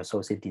 different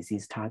age-associated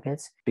disease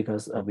targets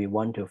because we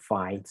want to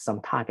find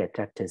some target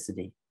that is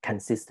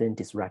consistent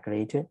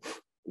dysregulated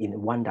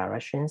in one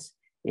direction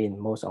in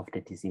most of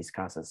the disease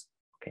classes.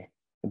 Okay,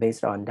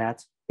 based on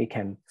that, we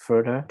can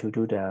further to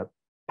do the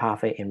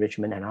pathway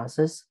enrichment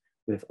analysis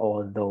with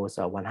all those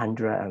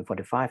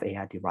 145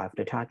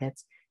 AI-derived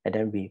targets, and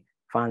then we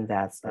find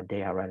that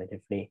they are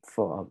relatively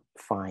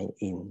fine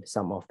in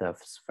some of the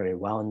very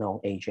well-known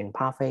aging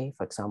pathway,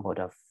 for example,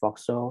 the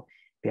FOXO,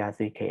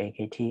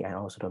 PI3K-AKT, and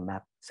also the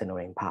MAP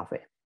signaling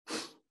pathway.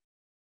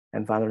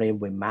 And finally,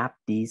 we map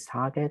these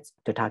targets,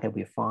 the target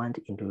we find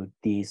into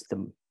these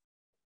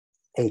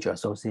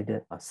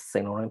age-associated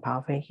signaling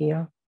pathway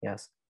here.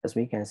 Yes, as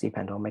we can see,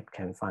 PandaOmics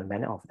can find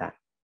many of them.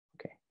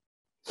 Okay.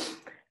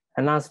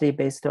 And lastly,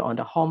 based on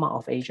the hallmark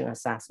of aging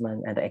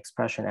assessment and the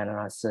expression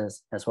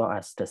analysis, as well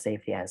as the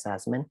safety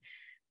assessment,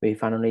 we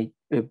finally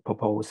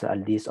propose a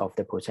list of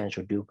the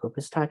potential dual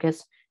purpose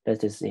targets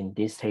that is in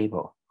this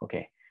table.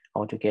 Okay.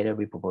 Altogether,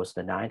 we propose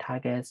the 9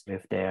 targets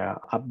with their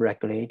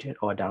upregulated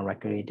or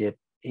downregulated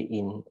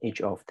in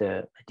each of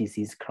the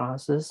disease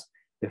classes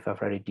with a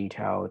very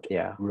detailed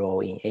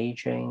role in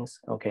aging.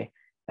 Okay.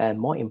 And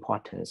more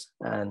important,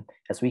 and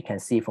as we can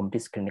see from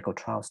this clinical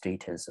trial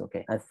status,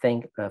 okay, I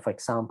think, for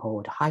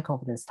example, the high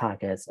confidence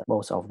targets,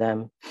 most of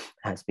them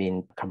has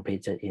been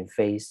completed in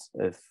phase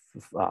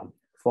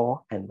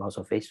 4 and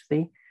also phase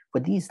 3. For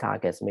these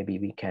targets, maybe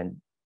we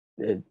can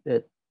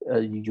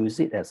use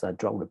it as a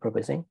drug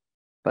repurposing,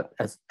 but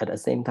at the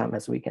same time,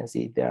 as we can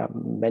see, there are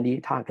many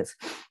targets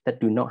that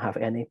do not have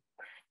any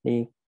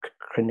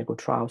clinical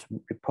trials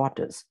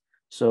reported.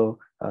 So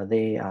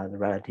they are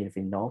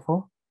relatively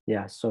novel.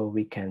 Yeah, so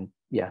we can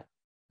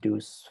do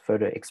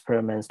further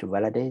experiments to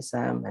validate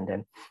them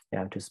and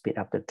then to speed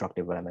up the drug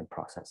development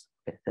process.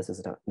 Okay, this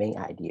is the main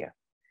idea.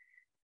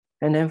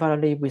 And then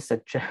finally, we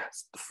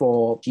suggest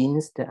for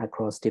genes that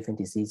across different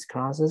disease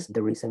classes.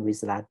 The reason we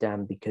select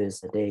them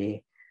because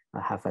they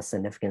have a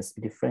significant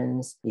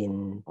difference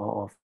in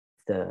all of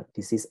the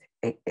disease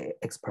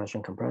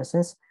expression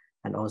comparisons,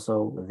 and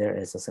also there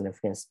is a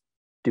significant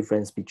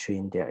difference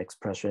between their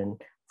expression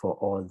for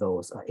all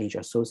those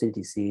age-associated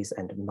disease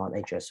and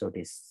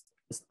non-age-associated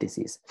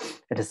disease.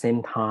 At the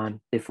same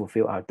time, they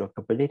fulfill our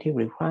druggability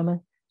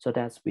requirement, so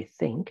that we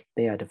think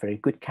they are the very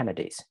good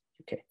candidates.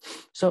 Okay,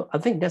 so I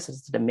think this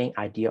is the main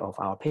idea of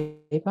our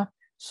paper.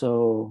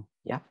 So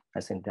yeah, I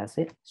think that's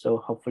it. So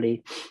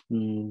hopefully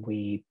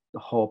we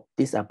hope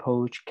this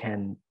approach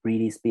can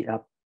really speed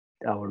up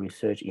our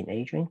research in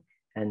aging,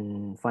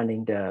 and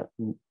finding the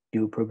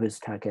dual purpose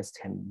targets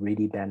can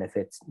really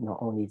benefit not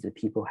only the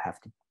people who have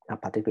a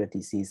particular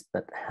disease,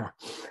 but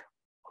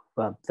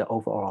the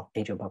overall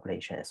aging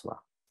population as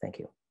well. Thank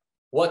you.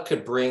 What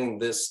could bring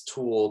this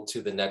tool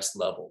to the next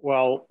level?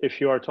 Well, if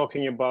you are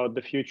talking about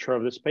the future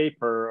of this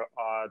paper,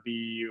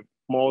 the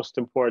most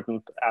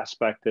important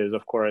aspect is,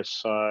 of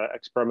course,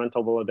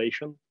 experimental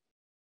validation.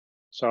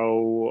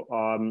 So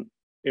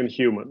in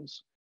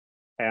humans.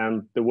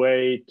 And the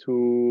way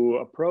to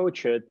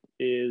approach it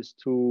is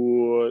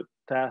to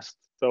test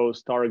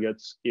those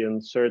targets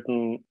in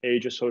certain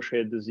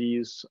age-associated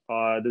disease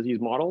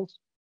models.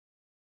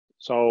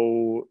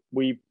 So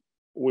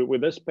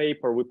with this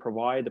paper, we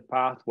provide a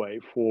pathway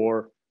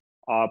for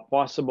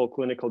possible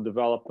clinical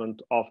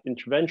development of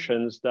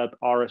interventions that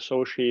are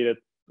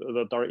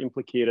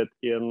implicated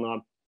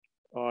in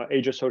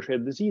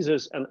age-associated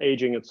diseases and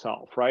aging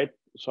itself, right?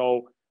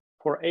 So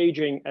for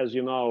aging, as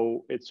you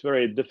know, it's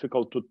very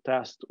difficult to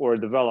test or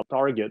develop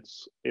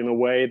targets in a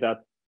way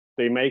that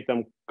they make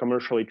them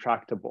commercially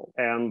tractable.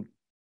 And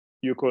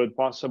you could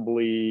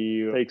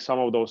possibly take some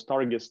of those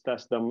targets,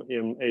 test them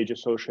in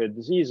age-associated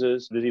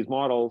disease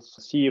models,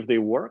 see if they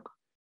work.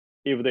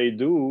 If they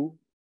do,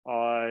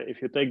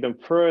 if you take them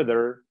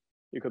further,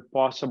 you could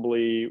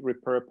possibly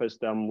repurpose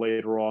them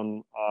later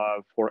on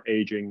for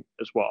aging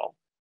as well.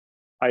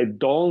 I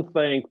don't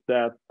think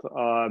that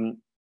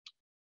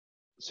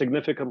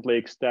significantly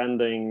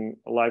extending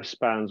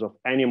lifespans of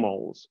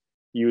animals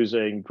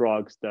using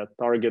drugs that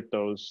target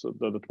those,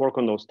 that work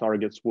on those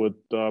targets would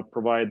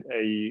provide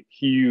a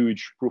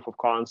huge proof of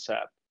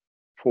concept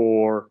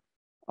for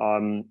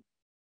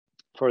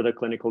further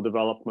clinical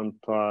development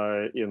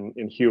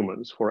in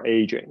humans for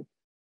aging.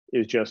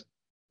 It's just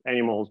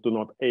animals do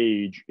not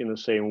age in the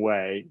same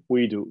way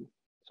we do.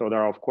 So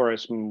there are, of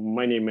course,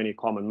 many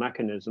common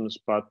mechanisms,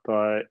 but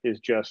it's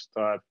just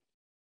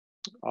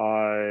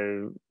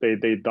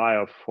they die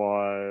of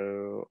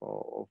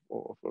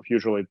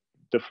usually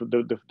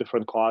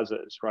different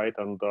causes, right?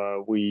 And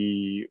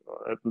we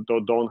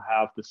don't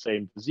have the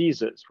same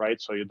diseases, right?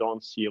 So you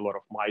don't see a lot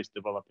of mice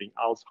developing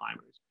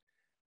Alzheimer's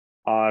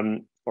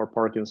or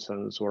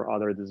Parkinson's or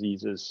other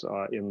diseases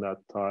in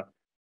that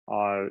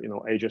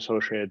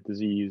age-associated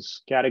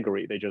disease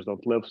category. They just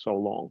don't live so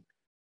long,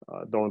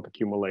 don't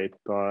accumulate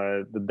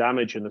the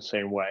damage in the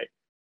same way,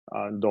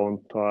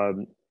 don't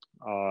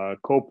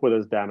cope with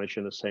this damage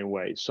in the same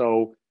way.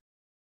 So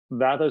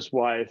that is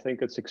why I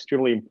think it's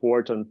extremely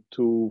important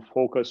to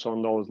focus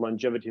on those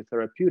longevity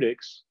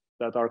therapeutics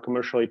that are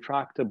commercially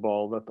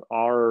tractable, that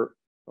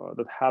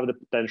have the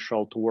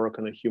potential to work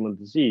on a human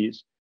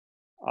disease.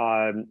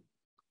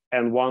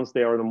 And once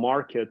they are on the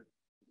market,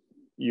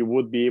 you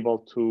would be able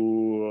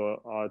to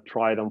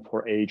try them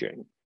for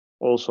aging,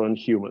 also in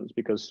humans,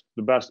 because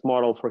the best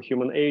model for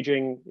human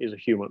aging is a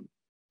human.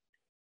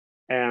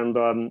 And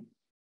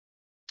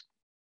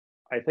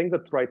I think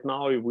that right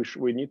now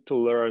we need to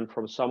learn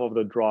from some of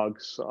the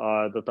drugs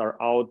that are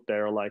out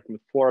there, like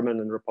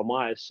metformin and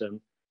rapamycin,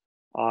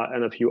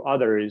 and a few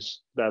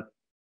others that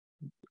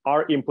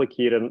are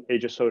implicated in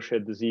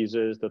age-associated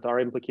diseases, that are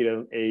implicated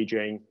in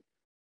aging.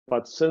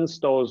 But since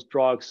those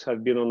drugs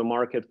have been on the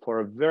market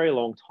for a very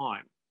long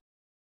time,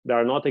 they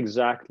are not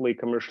exactly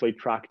commercially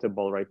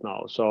tractable right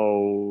now.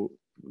 So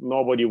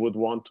nobody would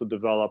want to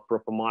develop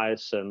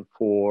rapamycin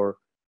for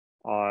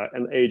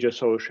an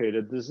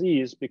age-associated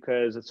disease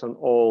because it's an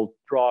old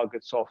drug,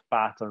 it's off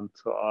patent,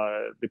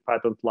 the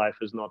patent life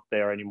is not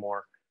there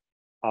anymore.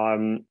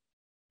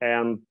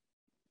 And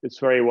it's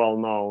very well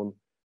known.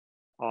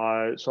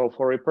 So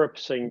for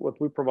repurposing, what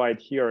we provide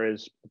here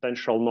is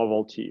potential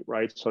novelty,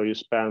 right? So you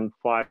spend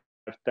 5-10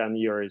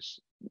 years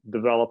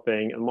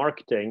developing and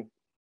marketing,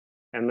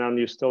 and then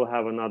you still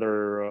have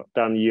another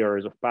 10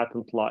 years of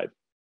patent life,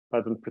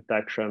 patent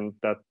protection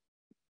that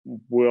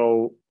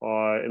will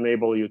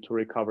enable you to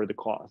recover the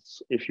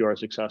costs if you are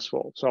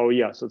successful. So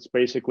yes, it's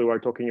basically, we're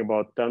talking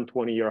about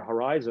 10-20 year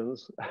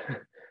horizons,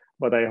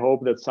 but I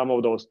hope that some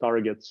of those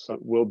targets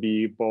will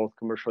be both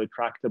commercially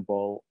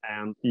tractable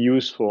and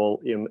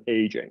useful in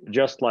aging.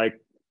 Just like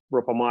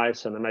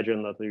rapamycin,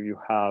 imagine that you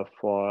have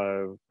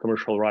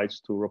commercial rights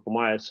to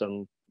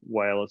rapamycin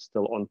while it's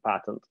still on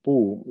patent.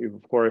 Boom, you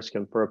of course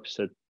can purpose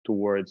it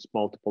towards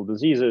multiple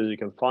diseases. You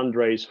can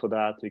fundraise for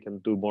that. You can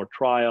do more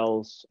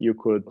trials. You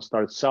could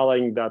start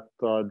selling that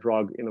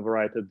drug in a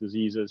variety of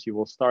diseases. You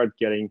will start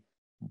getting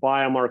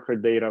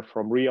biomarker data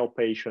from real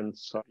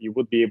patients. You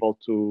would be able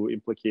to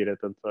implicate it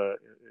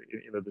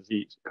in a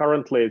disease.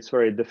 Currently, it's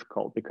very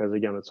difficult because,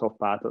 again, it's off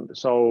patent.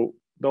 So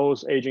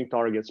those aging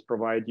targets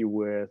provide you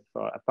with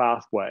a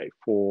pathway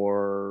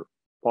for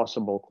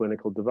possible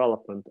clinical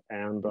development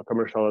and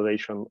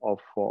commercialization of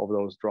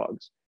those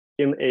drugs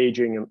in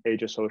aging and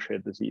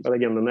age-associated disease. But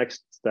again, the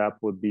next step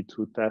would be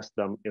to test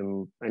them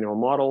in animal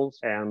models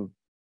and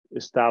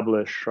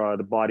establish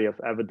the body of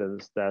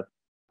evidence that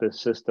the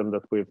system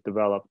that we've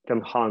developed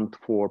can hunt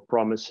for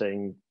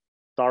promising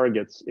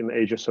targets in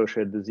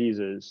age-associated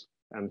diseases.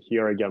 And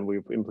here again,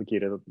 we've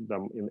implicated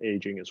them in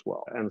aging as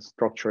well and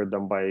structured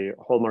them by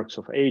hallmarks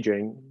of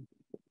aging.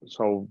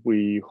 So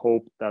we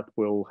hope that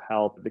will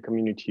help the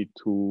community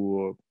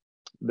to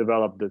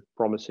develop the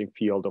promising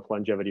field of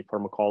longevity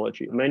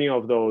pharmacology. Many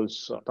of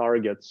those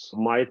targets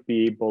might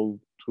be able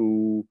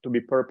to be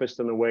purposed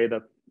in a way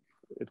that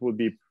it would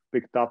be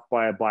picked up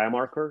by a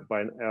biomarker,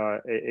 by an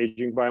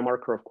aging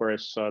biomarker, of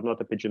course, not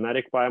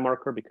epigenetic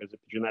biomarker, because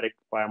epigenetic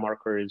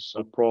biomarker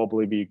would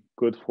probably be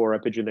good for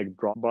epigenetic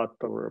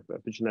or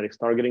epigenetics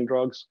targeting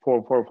drugs.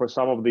 For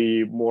some of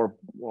the more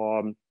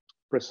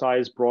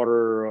precise,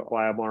 broader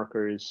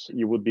biomarkers,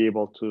 you would be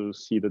able to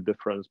see the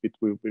difference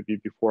between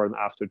before and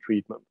after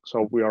treatment.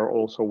 So we are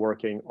also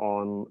working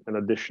on an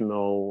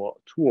additional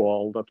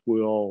tool that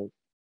will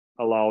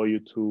allow you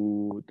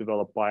to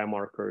develop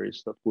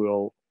biomarkers that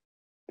will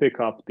pick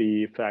up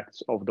the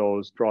effects of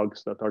those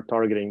drugs that are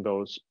targeting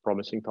those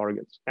promising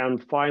targets.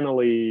 And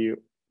finally,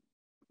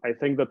 I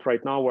think that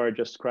right now we're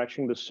just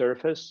scratching the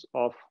surface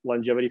of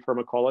longevity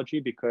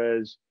pharmacology,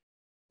 because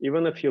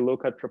even if you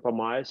look at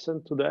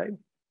trypamicin today,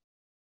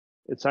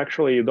 it's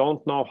actually, you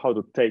don't know how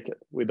to take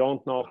it. We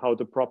don't know how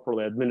to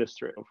properly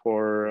administer it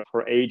for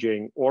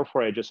aging or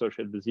for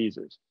age-associated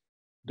diseases.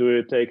 Do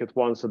you take it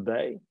once a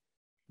day?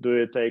 Do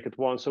you take it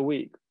once a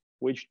week?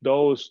 Which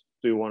dose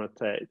do you want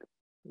to take?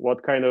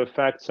 What kind of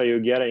effects are you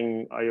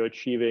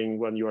achieving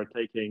when you are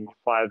taking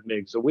 5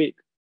 mg a week,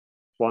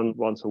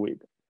 once a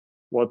week?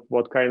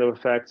 What kind of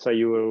effects are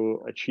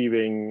you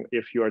achieving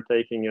if you are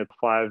taking it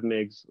 5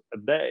 mg a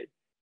day?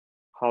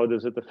 How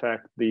does it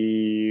affect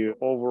the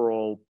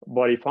overall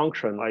body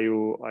function? Are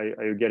you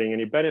getting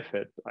any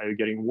benefit? Are you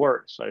getting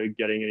worse? Are you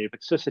getting any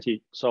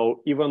toxicity?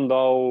 So even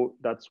though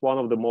that's one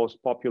of the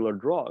most popular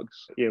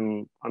drugs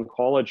in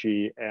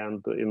oncology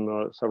and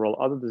in several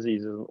other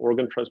diseases, and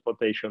organ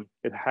transplantation,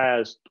 it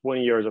has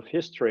 20 years of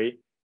history.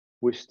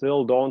 We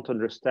still don't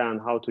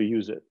understand how to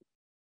use it.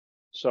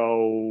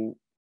 So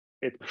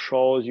it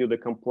shows you the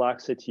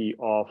complexity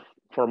of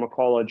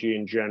pharmacology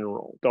in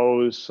general.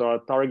 Those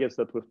targets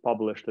that we've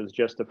published is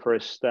just the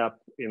first step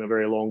in a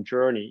very long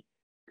journey,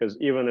 because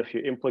even if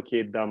you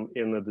implicate them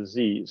in a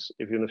disease,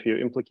 even if you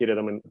implicated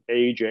them in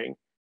aging,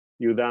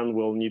 you then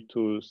will need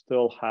to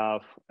still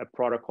have a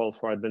protocol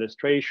for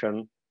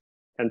administration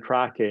and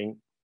tracking,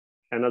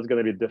 and that's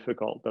going to be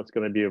difficult. That's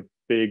going to be a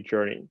big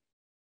journey.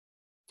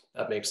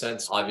 That makes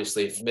sense.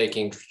 Obviously,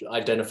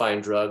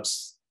 identifying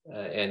drugs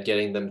and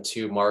getting them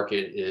to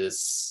market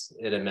is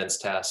an immense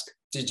task.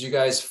 Did you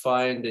guys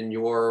find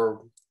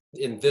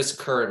in this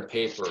current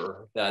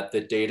paper that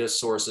the data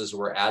sources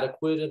were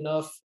adequate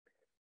enough?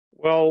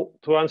 Well,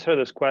 to answer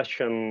this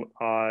question,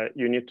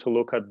 you need to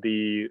look at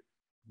the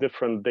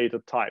different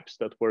data types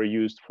that were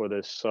used for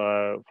this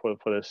for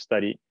this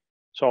study.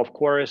 So of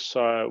course,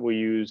 we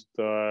used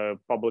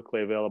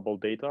publicly available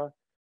data.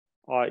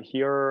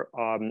 Here,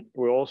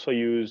 we also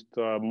used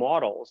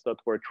models that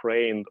were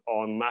trained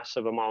on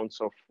massive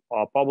amounts of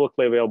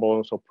publicly available and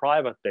also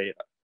private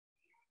data.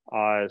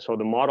 So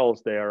the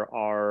models there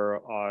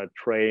are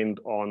trained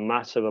on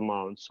massive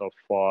amounts of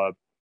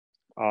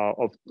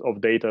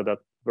data that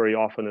very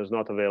often is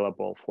not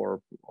available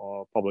for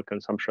public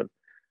consumption.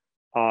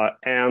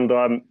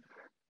 And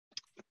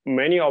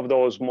many of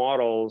those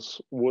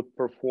models would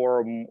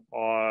perform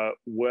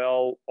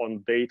well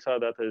on data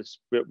that is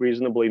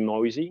reasonably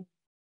noisy.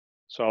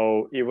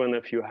 So even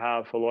if you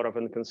have a lot of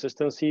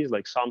inconsistencies,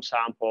 like some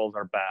samples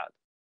are bad,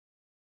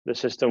 the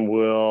system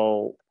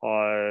will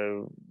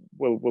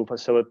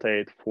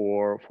facilitate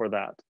for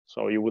that.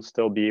 So you would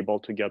still be able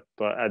to get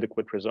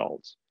adequate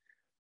results.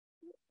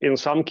 In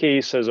some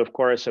cases, of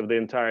course, if the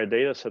entire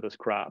data set is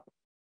crap,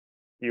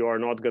 you are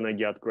not going to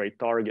get great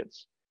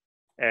targets.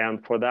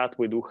 And for that,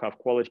 we do have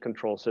quality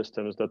control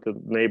systems that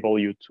enable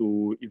you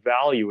to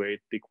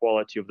evaluate the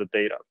quality of the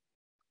data.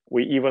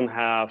 We even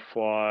have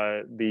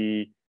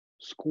the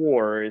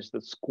scores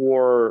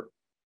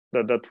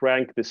that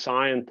rank the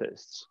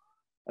scientists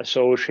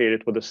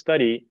associated with the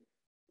study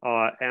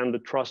and the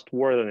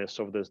trustworthiness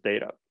of this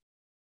data.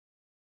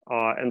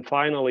 And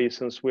finally,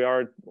 since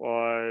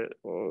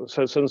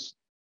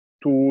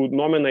to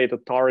nominate a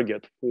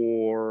target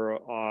for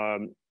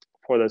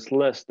this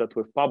list that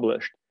we've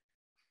published,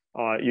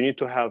 you need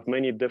to have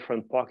many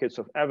different pockets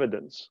of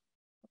evidence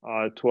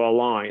to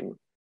align.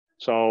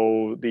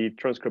 So the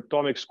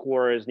transcriptomic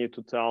scores need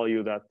to tell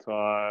you that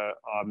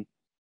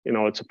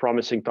it's a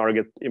promising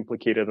target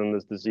implicated in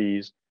this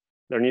disease.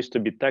 There needs to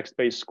be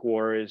text-based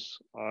scores,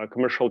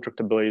 commercial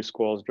tractability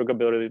scores,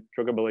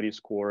 drugability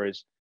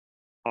scores.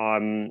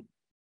 When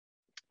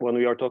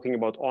we are talking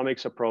about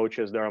omics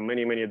approaches, there are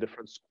many, many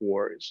different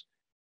scores.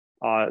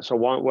 So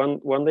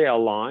when they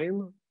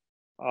align,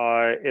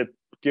 it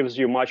gives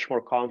you much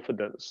more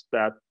confidence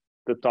that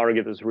the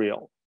target is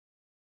real.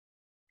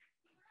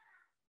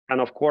 And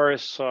of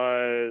course,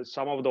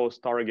 some of those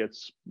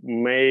targets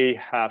may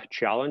have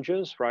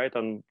challenges, right?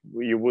 And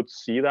you would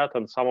see that,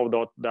 and some of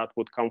that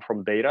would come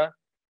from data,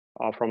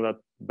 from that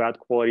bad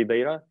quality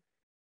data.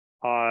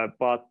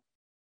 But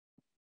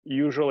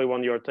usually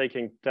when you're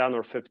taking 10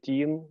 or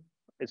 15,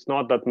 it's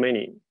not that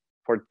many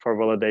for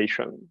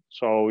validation.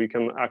 So you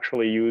can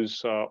actually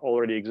use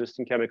already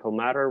existing chemical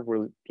matter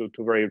to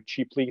very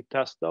cheaply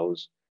test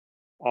those,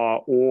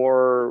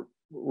 or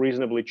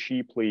reasonably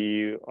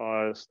cheaply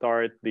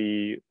start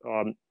the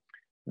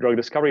drug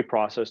discovery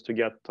process to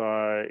get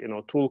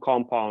tool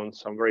compounds,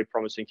 some very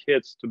promising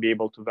hits to be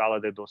able to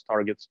validate those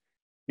targets.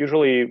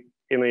 Usually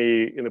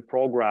in a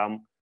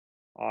program,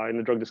 in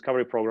the drug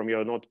discovery program,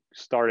 you're not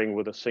starting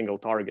with a single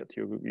target.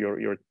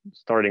 You're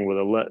starting with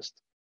a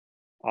list,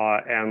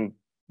 and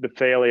the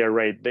failure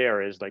rate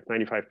there is like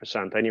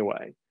 95%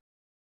 anyway.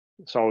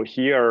 So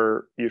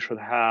here you should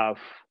have,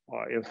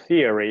 in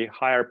theory,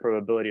 higher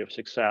probability of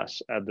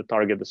success at the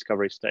target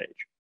discovery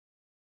stage.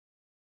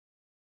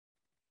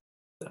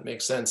 That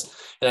makes sense.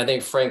 And I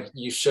think, Frank,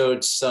 you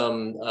showed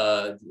some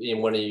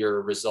in one of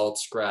your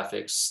results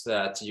graphics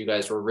that you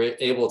guys were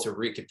able to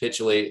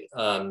recapitulate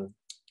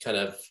kind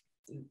of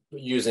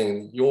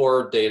using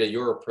your data,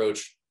 your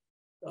approach,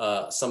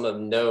 some of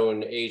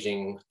known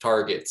aging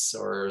targets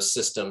or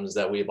systems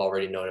that we've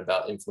already known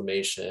about: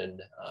 inflammation,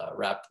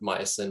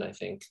 rapamycin, I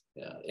think,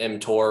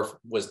 mTOR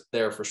was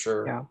there for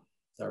sure. Yeah. Is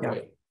that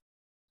right?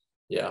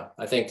 Yeah,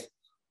 I think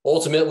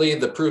ultimately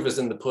the proof is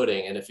in the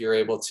pudding, and if you're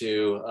able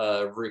to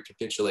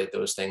recapitulate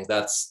those things,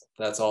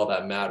 that's all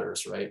that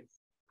matters, right?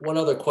 One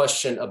other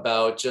question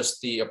about just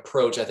the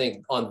approach. I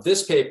think on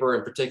this paper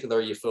in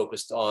particular, you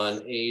focused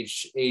on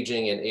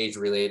aging and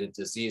age-related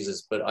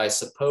diseases, but I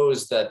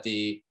suppose that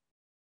the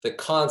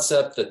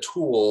concept, the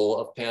tool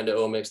of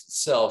PandaOmics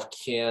itself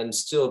can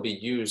still be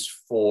used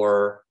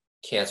for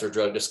cancer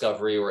drug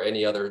discovery or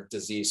any other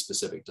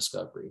disease-specific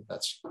discovery.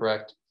 That's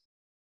correct?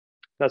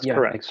 That's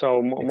correct.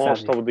 So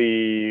most of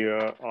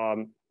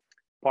the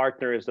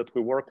partners that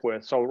we work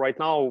with. So right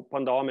now,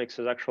 PandaOmics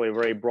is actually a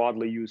very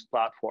broadly used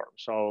platform.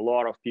 So a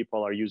lot of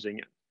people are using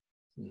it,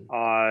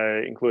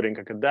 including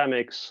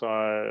academics,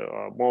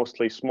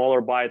 mostly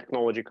smaller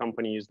biotechnology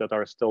companies that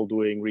are still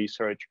doing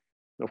research.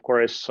 And of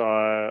course,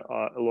 a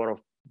lot of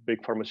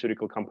big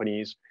pharmaceutical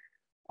companies.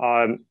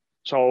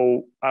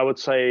 So I would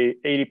say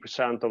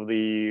 80% of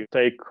the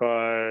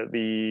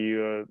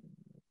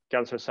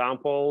cancer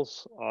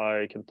samples,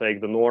 you can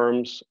take the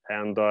norms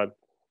and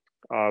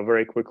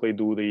very quickly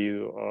do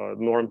the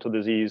norm to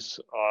disease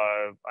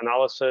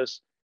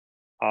analysis.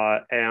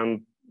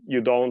 And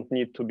you don't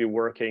need to be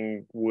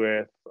working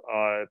with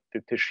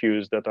the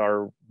tissues that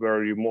are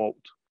very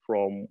remote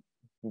from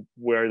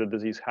where the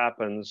disease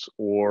happens,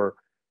 or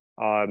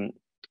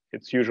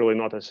it's usually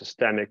not a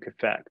systemic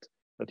effect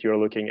that you're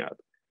looking at.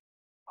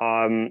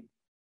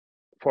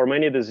 For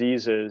many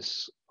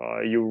diseases,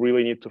 you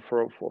really need to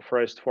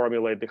first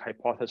formulate the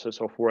hypothesis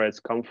of where it's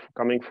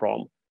coming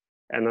from,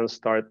 and then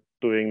start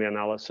doing the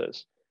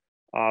analysis.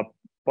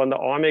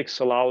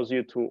 PandaOmics allows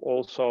you to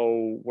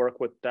also work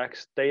with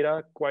text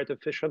data quite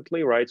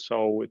efficiently, right?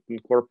 So it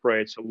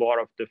incorporates a lot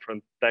of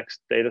different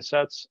text data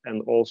sets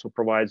and also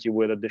provides you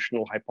with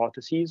additional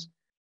hypotheses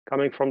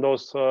coming from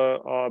those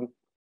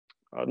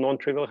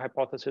non-trivial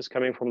hypotheses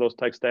coming from those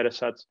text data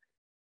sets.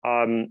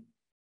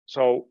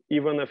 So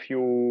even if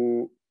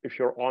your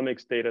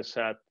omics data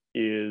set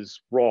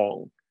is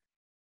wrong,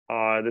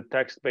 the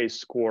text-based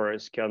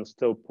scores can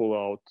still pull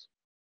out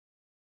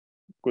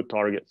good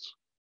targets.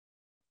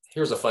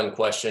 Here's a fun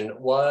question.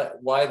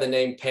 Why the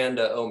name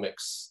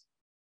PandaOmics?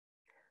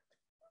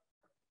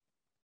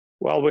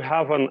 Well, we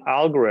have an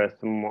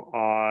algorithm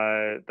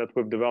that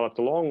we've developed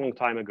a long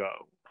time ago.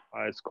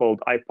 It's called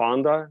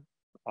iPanda.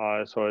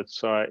 So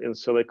it's in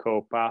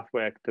silico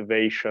pathway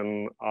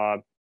activation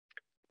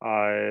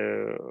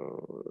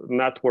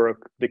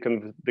network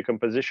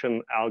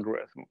decomposition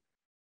algorithm.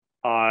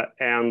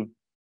 And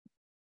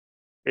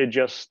it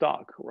just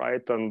stuck,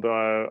 right? And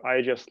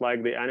I just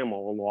like the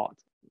animal a lot.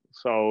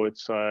 So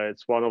it's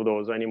one of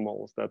those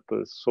animals that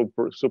is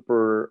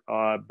super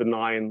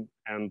benign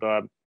and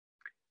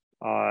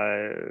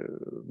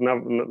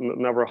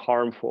never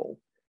harmful.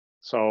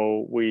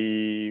 So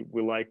we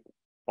like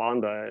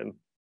Panda and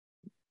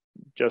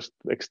just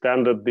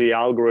extended the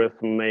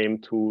algorithm name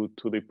to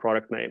the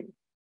product name.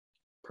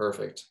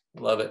 Perfect.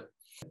 Love it.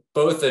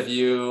 Both of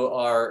you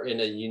are in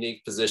a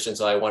unique position,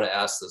 so I want to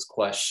ask this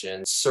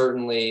question.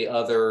 Certainly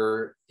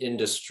other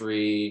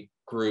industry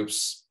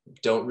groups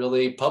don't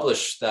really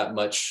publish that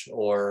much,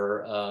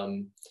 or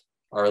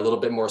are a little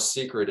bit more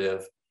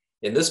secretive.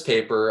 In this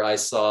paper, I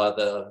saw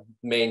the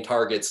main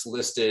targets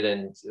listed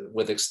and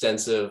with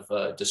extensive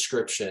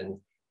description.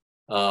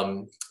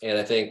 And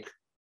I think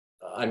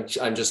I'm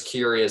just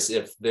curious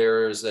if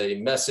there's a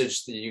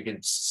message that you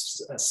could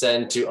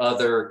send to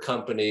other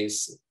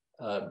companies,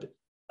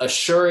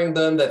 assuring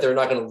them that they're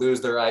not going to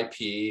lose their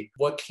IP.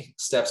 What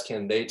steps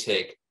can they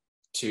take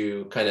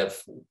to kind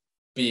of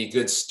be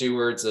good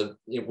stewards of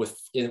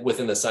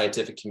within the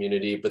scientific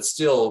community, but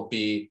still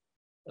be,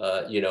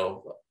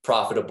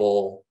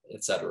 profitable,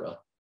 etc.?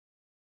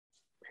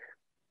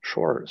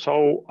 Sure.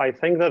 So I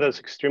think that it's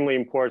extremely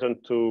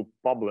important to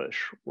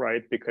publish,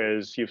 right?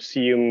 Because you've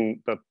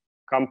seen that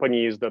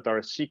companies that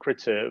are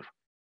secretive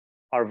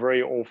are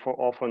very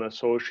often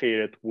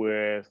associated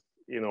with,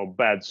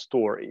 bad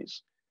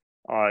stories.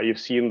 You've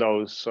seen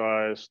those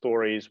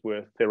stories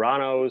with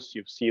Theranos.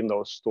 You've seen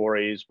those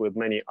stories with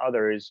many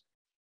others.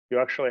 You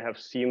actually have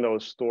seen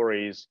those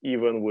stories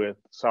even with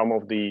some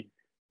of the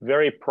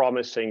very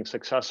promising,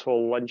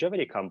 successful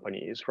longevity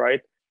companies,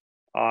 right?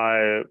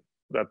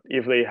 That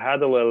if they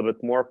had a little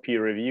bit more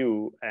peer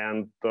review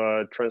and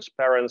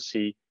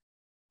transparency,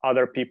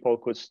 other people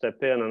could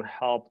step in and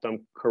help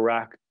them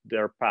correct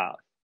their path,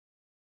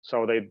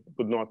 so they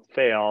would not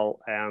fail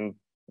and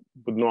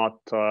would not,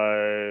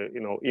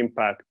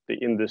 impact the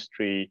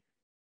industry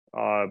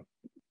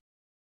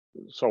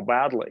so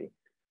badly.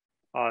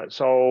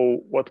 So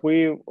what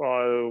we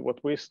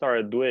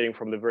started doing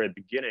from the very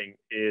beginning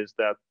is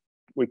that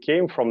we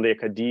came from the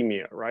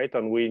academia, right?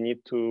 And we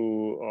need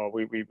to,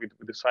 we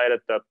decided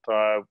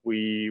that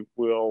we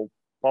will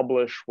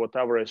publish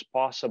whatever is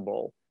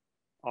possible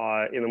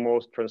in the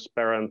most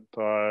transparent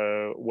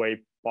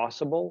way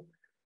possible.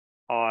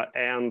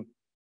 And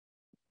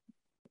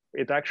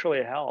it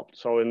actually helped.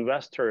 So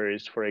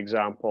investors, for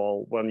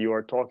example, when you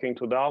are talking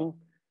to them,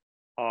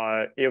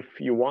 if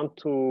you want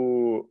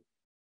to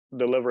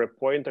deliver a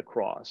point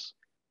across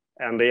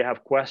and they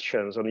have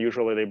questions, and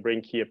usually they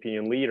bring key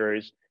opinion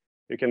leaders,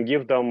 you can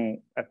give them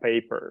a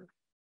paper.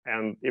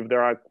 And if they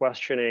are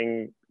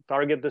questioning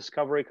target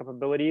discovery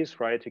capabilities,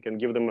 right, you can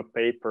give them a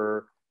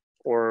paper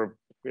or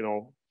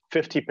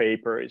 50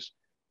 papers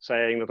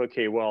saying that,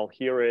 okay, well,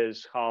 here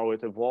is how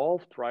it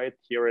evolved, right?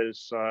 Here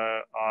is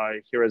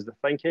the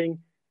thinking,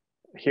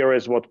 here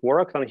is what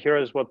worked, and here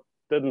is what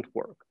didn't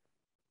work.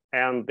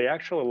 And they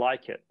actually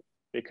like it,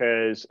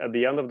 because at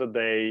the end of the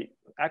day,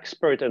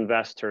 expert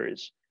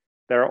investors,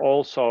 they're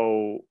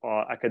also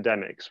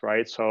academics,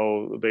 right?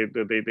 So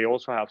they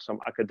also have some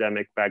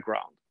academic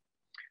background.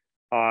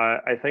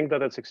 I think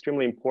that it's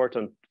extremely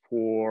important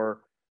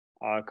for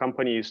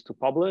companies to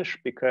publish,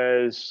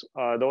 because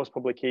those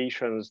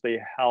publications, they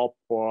help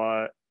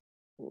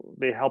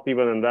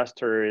even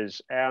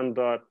investors and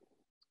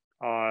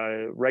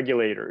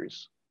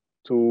regulators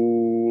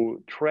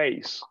to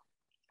trace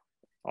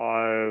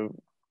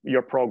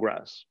your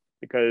progress,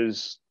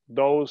 because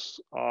those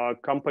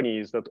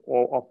companies that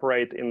all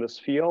operate in this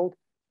field,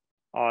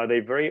 they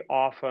very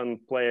often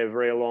play a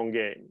very long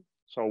game.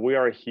 So we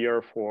are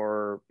here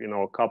for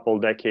a couple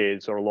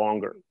decades or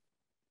longer,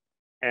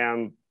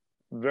 and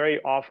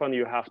very often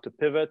you have to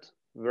pivot.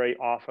 Very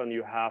often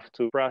you have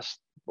to press,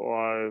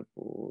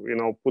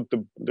 put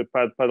the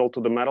pedal to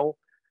the metal,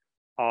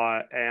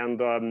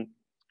 and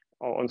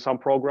on some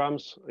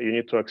programs you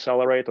need to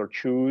accelerate or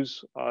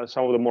choose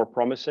some of the more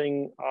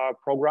promising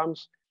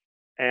programs.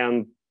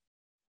 And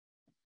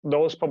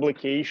those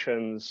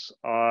publications,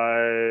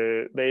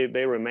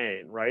 they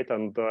remain, right?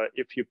 And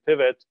if you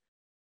pivot,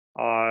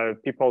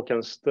 people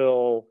can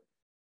still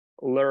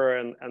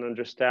learn and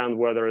understand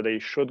whether they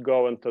should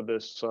go into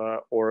this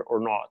or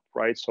not,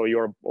 right? So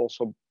you're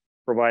also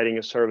providing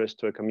a service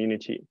to a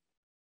community.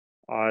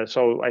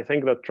 So I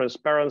think that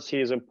transparency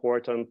is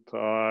important.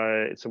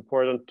 It's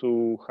important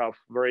to have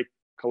very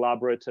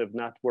collaborative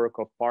network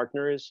of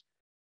partners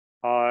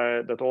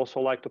that also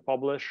like to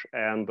publish,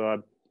 and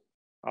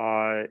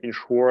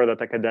ensure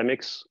that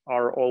academics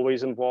are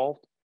always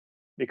involved,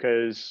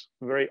 because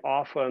very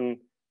often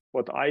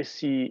what I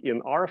see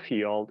in our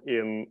field,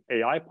 in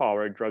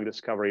AI-powered drug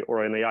discovery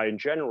or in AI in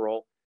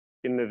general,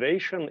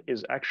 innovation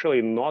is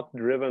actually not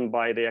driven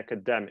by the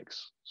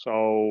academics.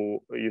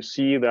 So you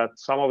see that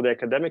some of the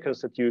academic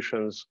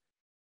institutions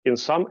in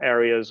some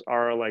areas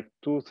are like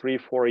 2, 3,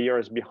 4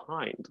 years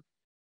behind.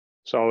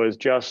 So it's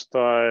just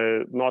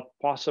not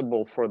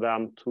possible for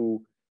them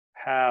to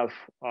have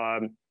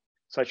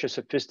such a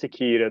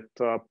sophisticated,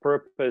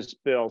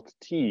 purpose-built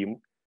team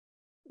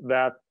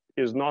that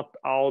is not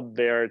out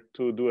there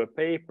to do a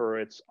paper.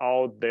 It's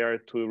out there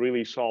to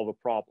really solve a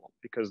problem,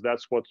 because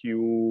that's what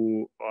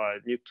you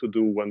need to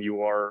do when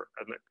you are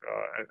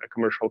a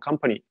commercial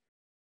company.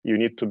 You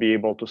need to be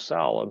able to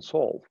sell and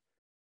solve.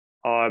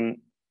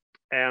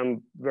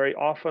 And very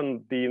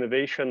often the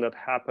innovation that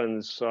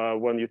happens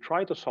when you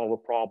try to solve a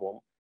problem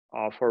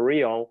for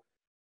real,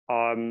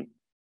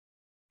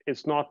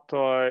 it's not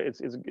going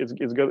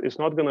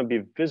to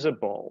be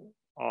visible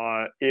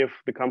if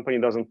the company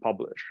doesn't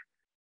publish.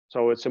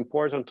 So it's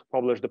important to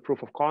publish the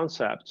proof of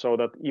concept, so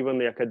that even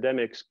the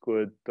academics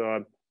could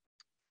get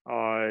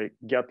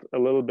a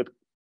little bit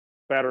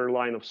better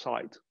line of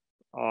sight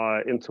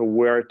into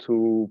where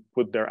to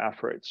put their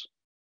efforts.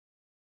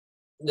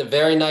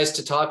 Very nice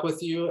to talk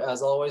with you,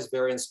 as always.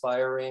 Very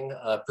inspiring.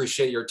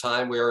 Appreciate your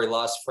time. We already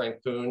lost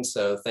Frank Pun,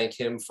 so thank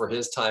him for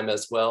his time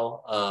as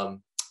well.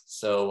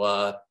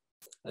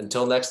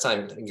 Until next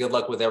time, good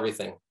luck with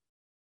everything.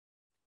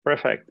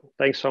 Perfect.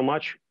 Thanks so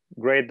much.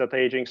 Great that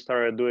Aging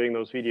started doing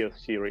those video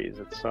series.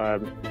 It's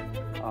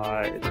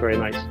very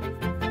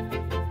nice.